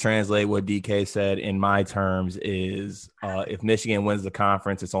basically to translate what DK said in my terms is if Michigan wins the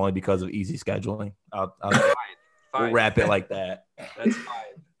conference, it's only because of easy scheduling. I'll we'll wrap it like that. That's fine.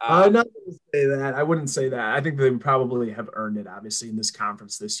 I'm not going to say that. I wouldn't say that. I think they would probably have earned it, obviously, in this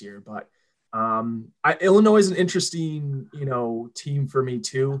conference this year, but Illinois is an interesting, team for me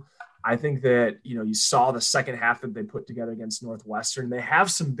too. I think that, you saw the second half that they put together against Northwestern. They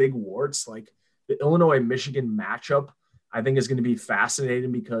have some big warts, like the Illinois-Michigan matchup, I think is going to be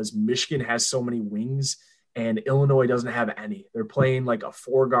fascinating because Michigan has so many wings and Illinois doesn't have any. They're playing like a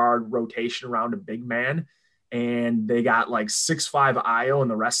 4-guard rotation around a big man, and they got like 6'5" Io,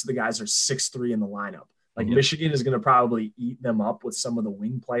 and the rest of the guys are 6'3" in the lineup. Like Michigan is going to probably eat them up with some of the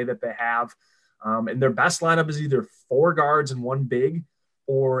wing play that they have. And their best lineup is either 4 guards and 1 big,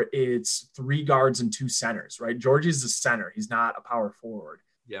 or it's 3 guards and 2 centers, right? Georgie's the center. He's not a power forward.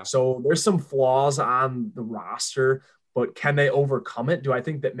 Yeah. So there's some flaws on the roster, but can they overcome it? Do I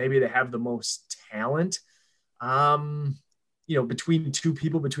think that maybe they have the most talent? Between 2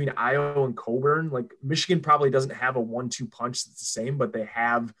 people, between Io and Coburn, like Michigan probably doesn't have a 1-2 punch that's the same, but they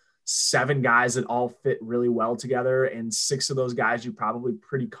have 7 guys that all fit really well together. And 6 of those guys you probably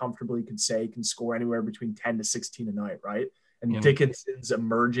pretty comfortably could say can score anywhere between 10 to 16 a night, right? And Dickinson's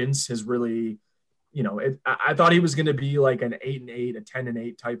emergence has really, I thought he was going to be like an 8-8, a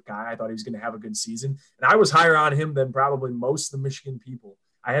 10-8 type guy. I thought he was going to have a good season. And I was higher on him than probably most of the Michigan people.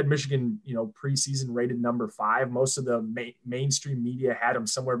 I had Michigan, preseason rated number 5. Most of the mainstream media had him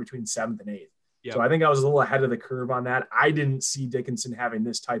somewhere between 7th and 8th. Yep. So I think I was a little ahead of the curve on that. I didn't see Dickinson having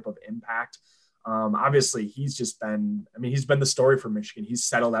this type of impact. Obviously, he's been the story for Michigan. He's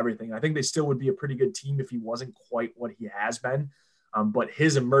settled everything. I think they still would be a pretty good team if he wasn't quite what he has been. But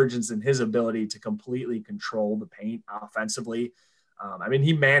his emergence and his ability to completely control the paint offensively,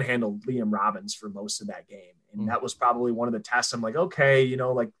 he manhandled Liam Robbins for most of that game. And that was probably one of the tests. I'm like, okay,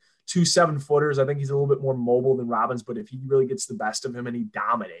 like 2 7-footers. I think he's a little bit more mobile than Robbins, but if he really gets the best of him, and he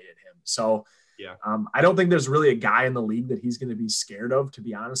dominated him. So I don't think there's really a guy in the league that he's going to be scared of, to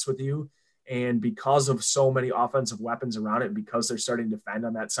be honest with you. And because of so many offensive weapons around it, because they're starting to defend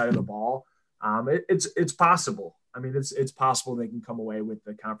on that side of the ball, it's possible. It's possible they can come away with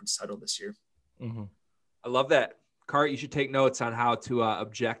the conference title this year. Mm-hmm. I love that. Cart, you should take notes on how to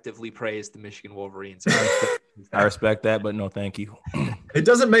objectively praise the Michigan Wolverines. I respect that, but no, thank you. It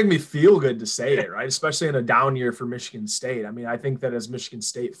doesn't make me feel good to say it, right? Especially in a down year for Michigan State. I think that as Michigan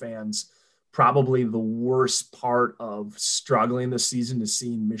State fans, probably the worst part of struggling this season is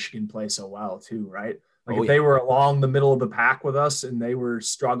seeing Michigan play so well too, right? Like if they were along the middle of the pack with us and they were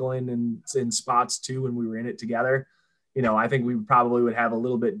struggling in spots too, and we were in it together, I think we probably would have a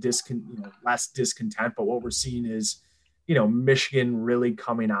little bit less discontent. But what we're seeing is, Michigan really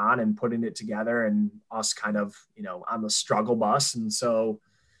coming on and putting it together, and us kind of, on the struggle bus. And so,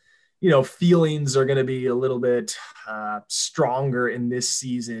 feelings are going to be a little bit stronger in this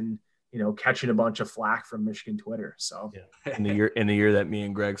season catching a bunch of flack from Michigan Twitter. So in the year that me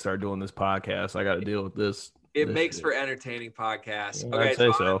and Greg start doing this podcast, I got to deal with this. It makes for entertaining podcasts. Yeah, Okay, I'd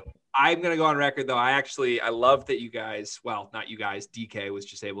say so. I'm going to go on record, though. I love that you guys, well, not you guys, DK was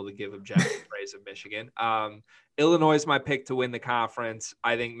just able to give objective praise of Michigan. Illinois is my pick to win the conference.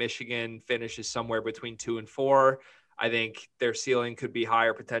 I think Michigan finishes somewhere between 2 and 4. I think their ceiling could be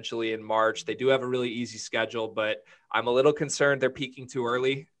higher potentially in March. They do have a really easy schedule, but I'm a little concerned they're peaking too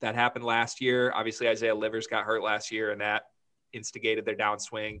early. That happened last year. Obviously, Isaiah Livers got hurt last year, and that instigated their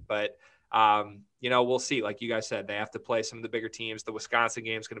downswing. But we'll see. Like you guys said, they have to play some of the bigger teams. The Wisconsin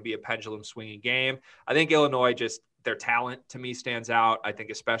game is going to be a pendulum swinging game. I think Illinois, just their talent to me stands out. I think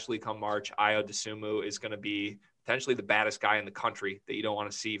especially come March, Ayo Dosunmu is going to be potentially the baddest guy in the country that you don't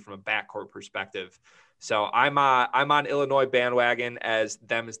want to see from a backcourt perspective. So I'm on Illinois bandwagon as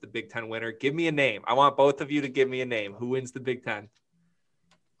them as the Big Ten winner. Give me a name. I want both of you to give me a name. Who wins the Big Ten?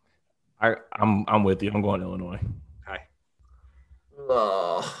 I'm with you. I'm going Illinois. Okay.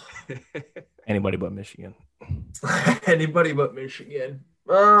 Oh. Anybody but Michigan. Anybody but Michigan.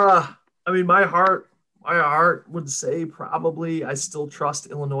 My heart would say probably I still trust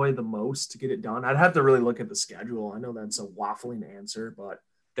Illinois the most to get it done. I'd have to really look at the schedule. I know that's a waffling answer, but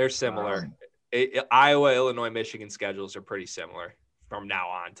they're similar. Iowa, Illinois, Michigan schedules are pretty similar from now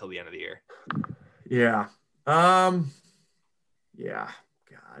on until the end of the year. Yeah. Yeah.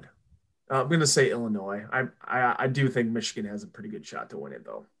 God. I'm going to say Illinois. I do think Michigan has a pretty good shot to win it,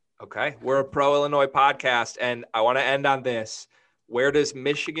 though. Okay. We're a pro-Illinois podcast, and I want to end on this. Where does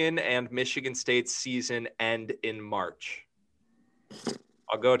Michigan and Michigan State's season end in March?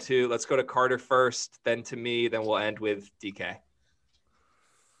 Let's go to Carter first, then to me, then we'll end with DK.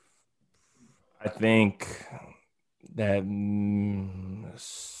 I think that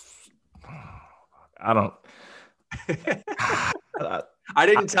I don't. I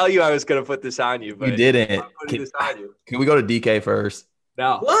didn't tell you I was going to put this on you, but you didn't. Can we go to DK first?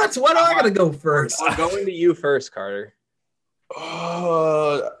 No. What? What am I going to go first? I'm going to you first, Carter.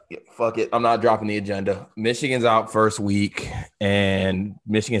 Fuck it. I'm not dropping the agenda. Michigan's out first week, and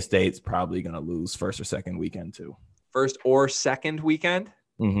Michigan State's probably going to lose first or second weekend too. First or second weekend?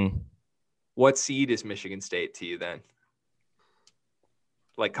 Mm-hmm. What seed is Michigan State to you then?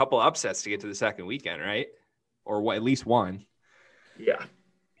 Like a couple upsets to get to the second weekend, right? Or what? At least one. Yeah,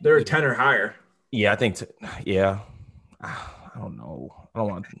 they're a 10 or higher. Yeah, I think. Yeah, I don't know. I don't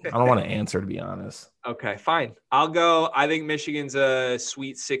want to answer, to be honest. Okay, fine. I'll go. I think Michigan's a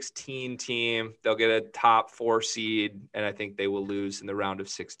Sweet 16 team. They'll get a top 4 seed, and I think they will lose in the round of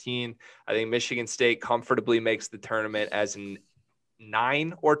 16. I think Michigan State comfortably makes the tournament as an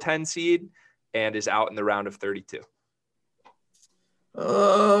 9 or 10 seed and is out in the round of 32.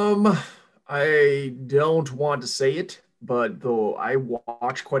 I don't want to say it, but though I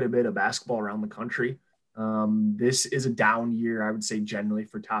watch quite a bit of basketball around the country, this is a down year, I would say, generally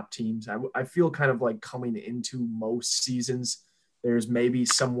for top teams. I feel kind of like coming into most seasons, there's maybe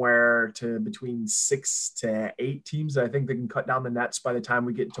somewhere to between 6 to 8 teams that I think they can cut down the nets by the time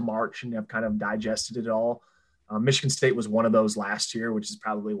we get to March and have kind of digested it all. Michigan State was one of those last year, which is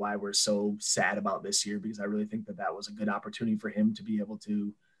probably why we're so sad about this year, because I really think that was a good opportunity for him to be able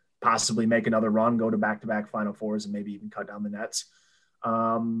to possibly make another run, go to back-to-back Final Fours, and maybe even cut down the nets.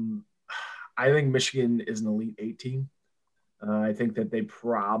 I think Michigan is an Elite 8 team. I think that they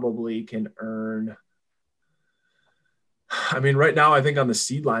probably can earn – right now I think on the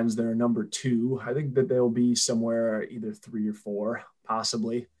seed lines they're number 2. I think that they'll be somewhere either 3 or 4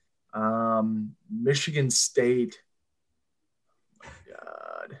 possibly. Michigan State,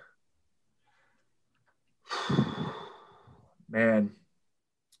 God, man.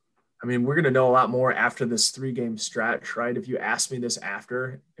 We're going to know a lot more after this 3-game stretch, right? If you asked me this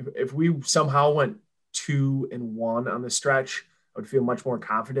after, if we somehow went 2-1 on the stretch, I would feel much more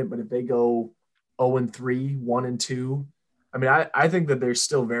confident. But if they go 0-3, 1-2, I think that they're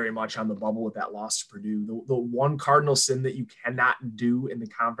still very much on the bubble with that loss to Purdue. The one cardinal sin that you cannot do in the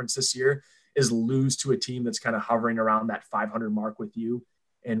conference this year is lose to a team that's kind of hovering around that 500 mark with you.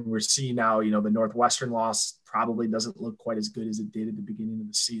 And we're seeing now, the Northwestern loss probably doesn't look quite as good as it did at the beginning of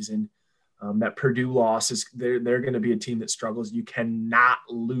the season. That Purdue loss is they're going to be a team that struggles. You cannot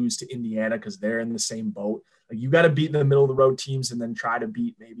lose to Indiana because they're in the same boat. You got to beat the middle of the road teams and then try to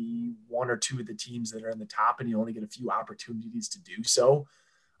beat maybe 1 or 2 of the teams that are in the top, and you only get a few opportunities to do so.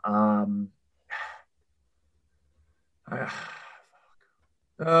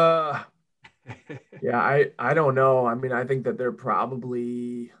 Yeah, I don't know. I think that they're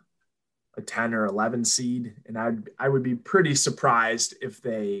probably a 10 or 11 seed, and I would be pretty surprised if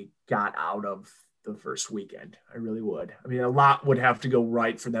they got out of the first weekend. I really would. I mean, a lot would have to go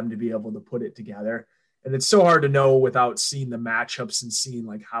right for them to be able to put it together. And it's so hard to know without seeing the matchups and seeing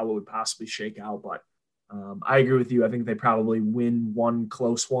like how it would possibly shake out. But I agree with you. I think they probably win one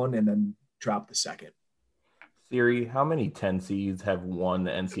close one and then drop the second. Siri, how many 10 seeds have won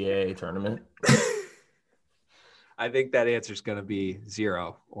the NCAA tournament? I think that answer is going to be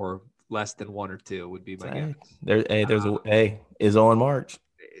 0 or less than 1 or 2 would be my guess. There's Izzo in March.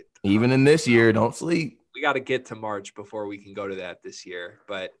 Even in this year, don't sleep. We got to get to March before we can go to that this year.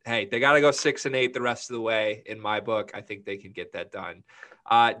 But hey, they got to go 6-8 the rest of the way. In my book, I think they can get that done.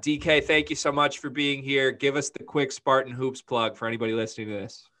 DK, thank you so much for being here. Give us the quick Spartan Hoops plug for anybody listening to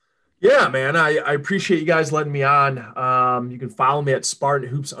this. Yeah, man, I appreciate you guys letting me on. You can follow me at Spartan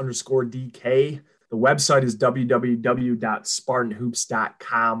Hoops _DK. The website is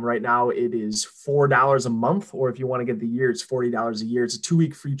www.spartanhoops.com. Right now, it is $4 a month, or if you want to get the year, it's $40 a year. It's a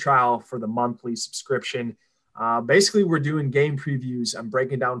 2-week free trial for the monthly subscription. Basically, we're doing game previews. I'm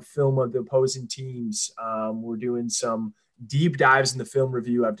breaking down film of the opposing teams. We're doing some deep dives in the film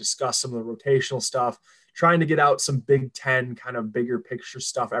review. I've discussed some of the rotational stuff, trying to get out some Big Ten kind of bigger picture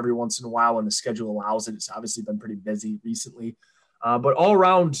stuff every once in a while when the schedule allows it. It's obviously been pretty busy recently. But all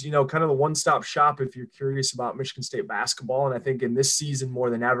around, kind of the one-stop shop if you're curious about Michigan State basketball. And I think in this season more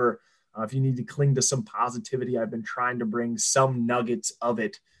than ever, if you need to cling to some positivity, I've been trying to bring some nuggets of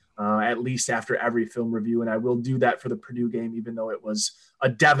it, at least after every film review. And I will do that for the Purdue game, even though it was a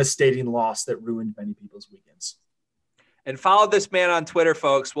devastating loss that ruined many people's weekends. And follow this man on Twitter,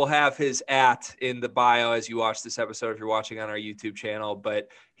 folks. We'll have his @ in the bio as you watch this episode if you're watching on our YouTube channel. But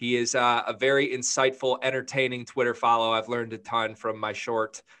he is a very insightful, entertaining Twitter follow. I've learned a ton from my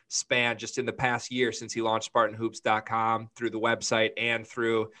short span just in the past year since he launched SpartanHoops.com through the website and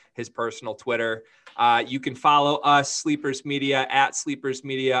through his personal Twitter. You can follow us, Sleepers Media, at Sleepers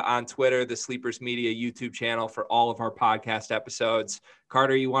Media on Twitter, the Sleepers Media YouTube channel for all of our podcast episodes.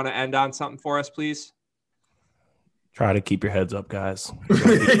 Carter, you want to end on something for us, please? Try to keep your heads up, guys.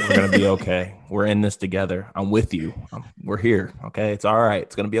 We're going to be okay. We're in this together. I'm with you. We're here. Okay. It's all right.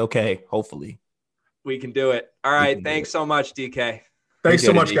 It's going to be okay. Hopefully. We can do it. All right. Thanks so much, DK. Thanks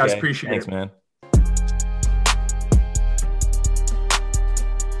so much, guys. Appreciate it. Thanks, man.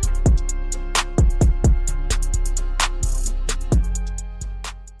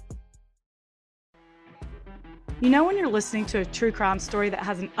 You know when you're listening to a true crime story that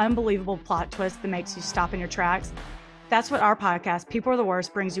has an unbelievable plot twist that makes you stop in your tracks? That's what our podcast, People Are the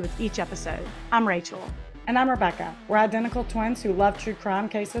Worst, brings you with each episode. I'm Rachel. And I'm Rebecca. We're identical twins who love true crime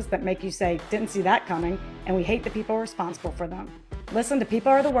cases that make you say, didn't see that coming, and we hate the people responsible for them. Listen to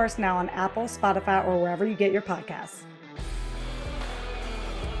People Are the Worst now on Apple, Spotify, or wherever you get your podcasts.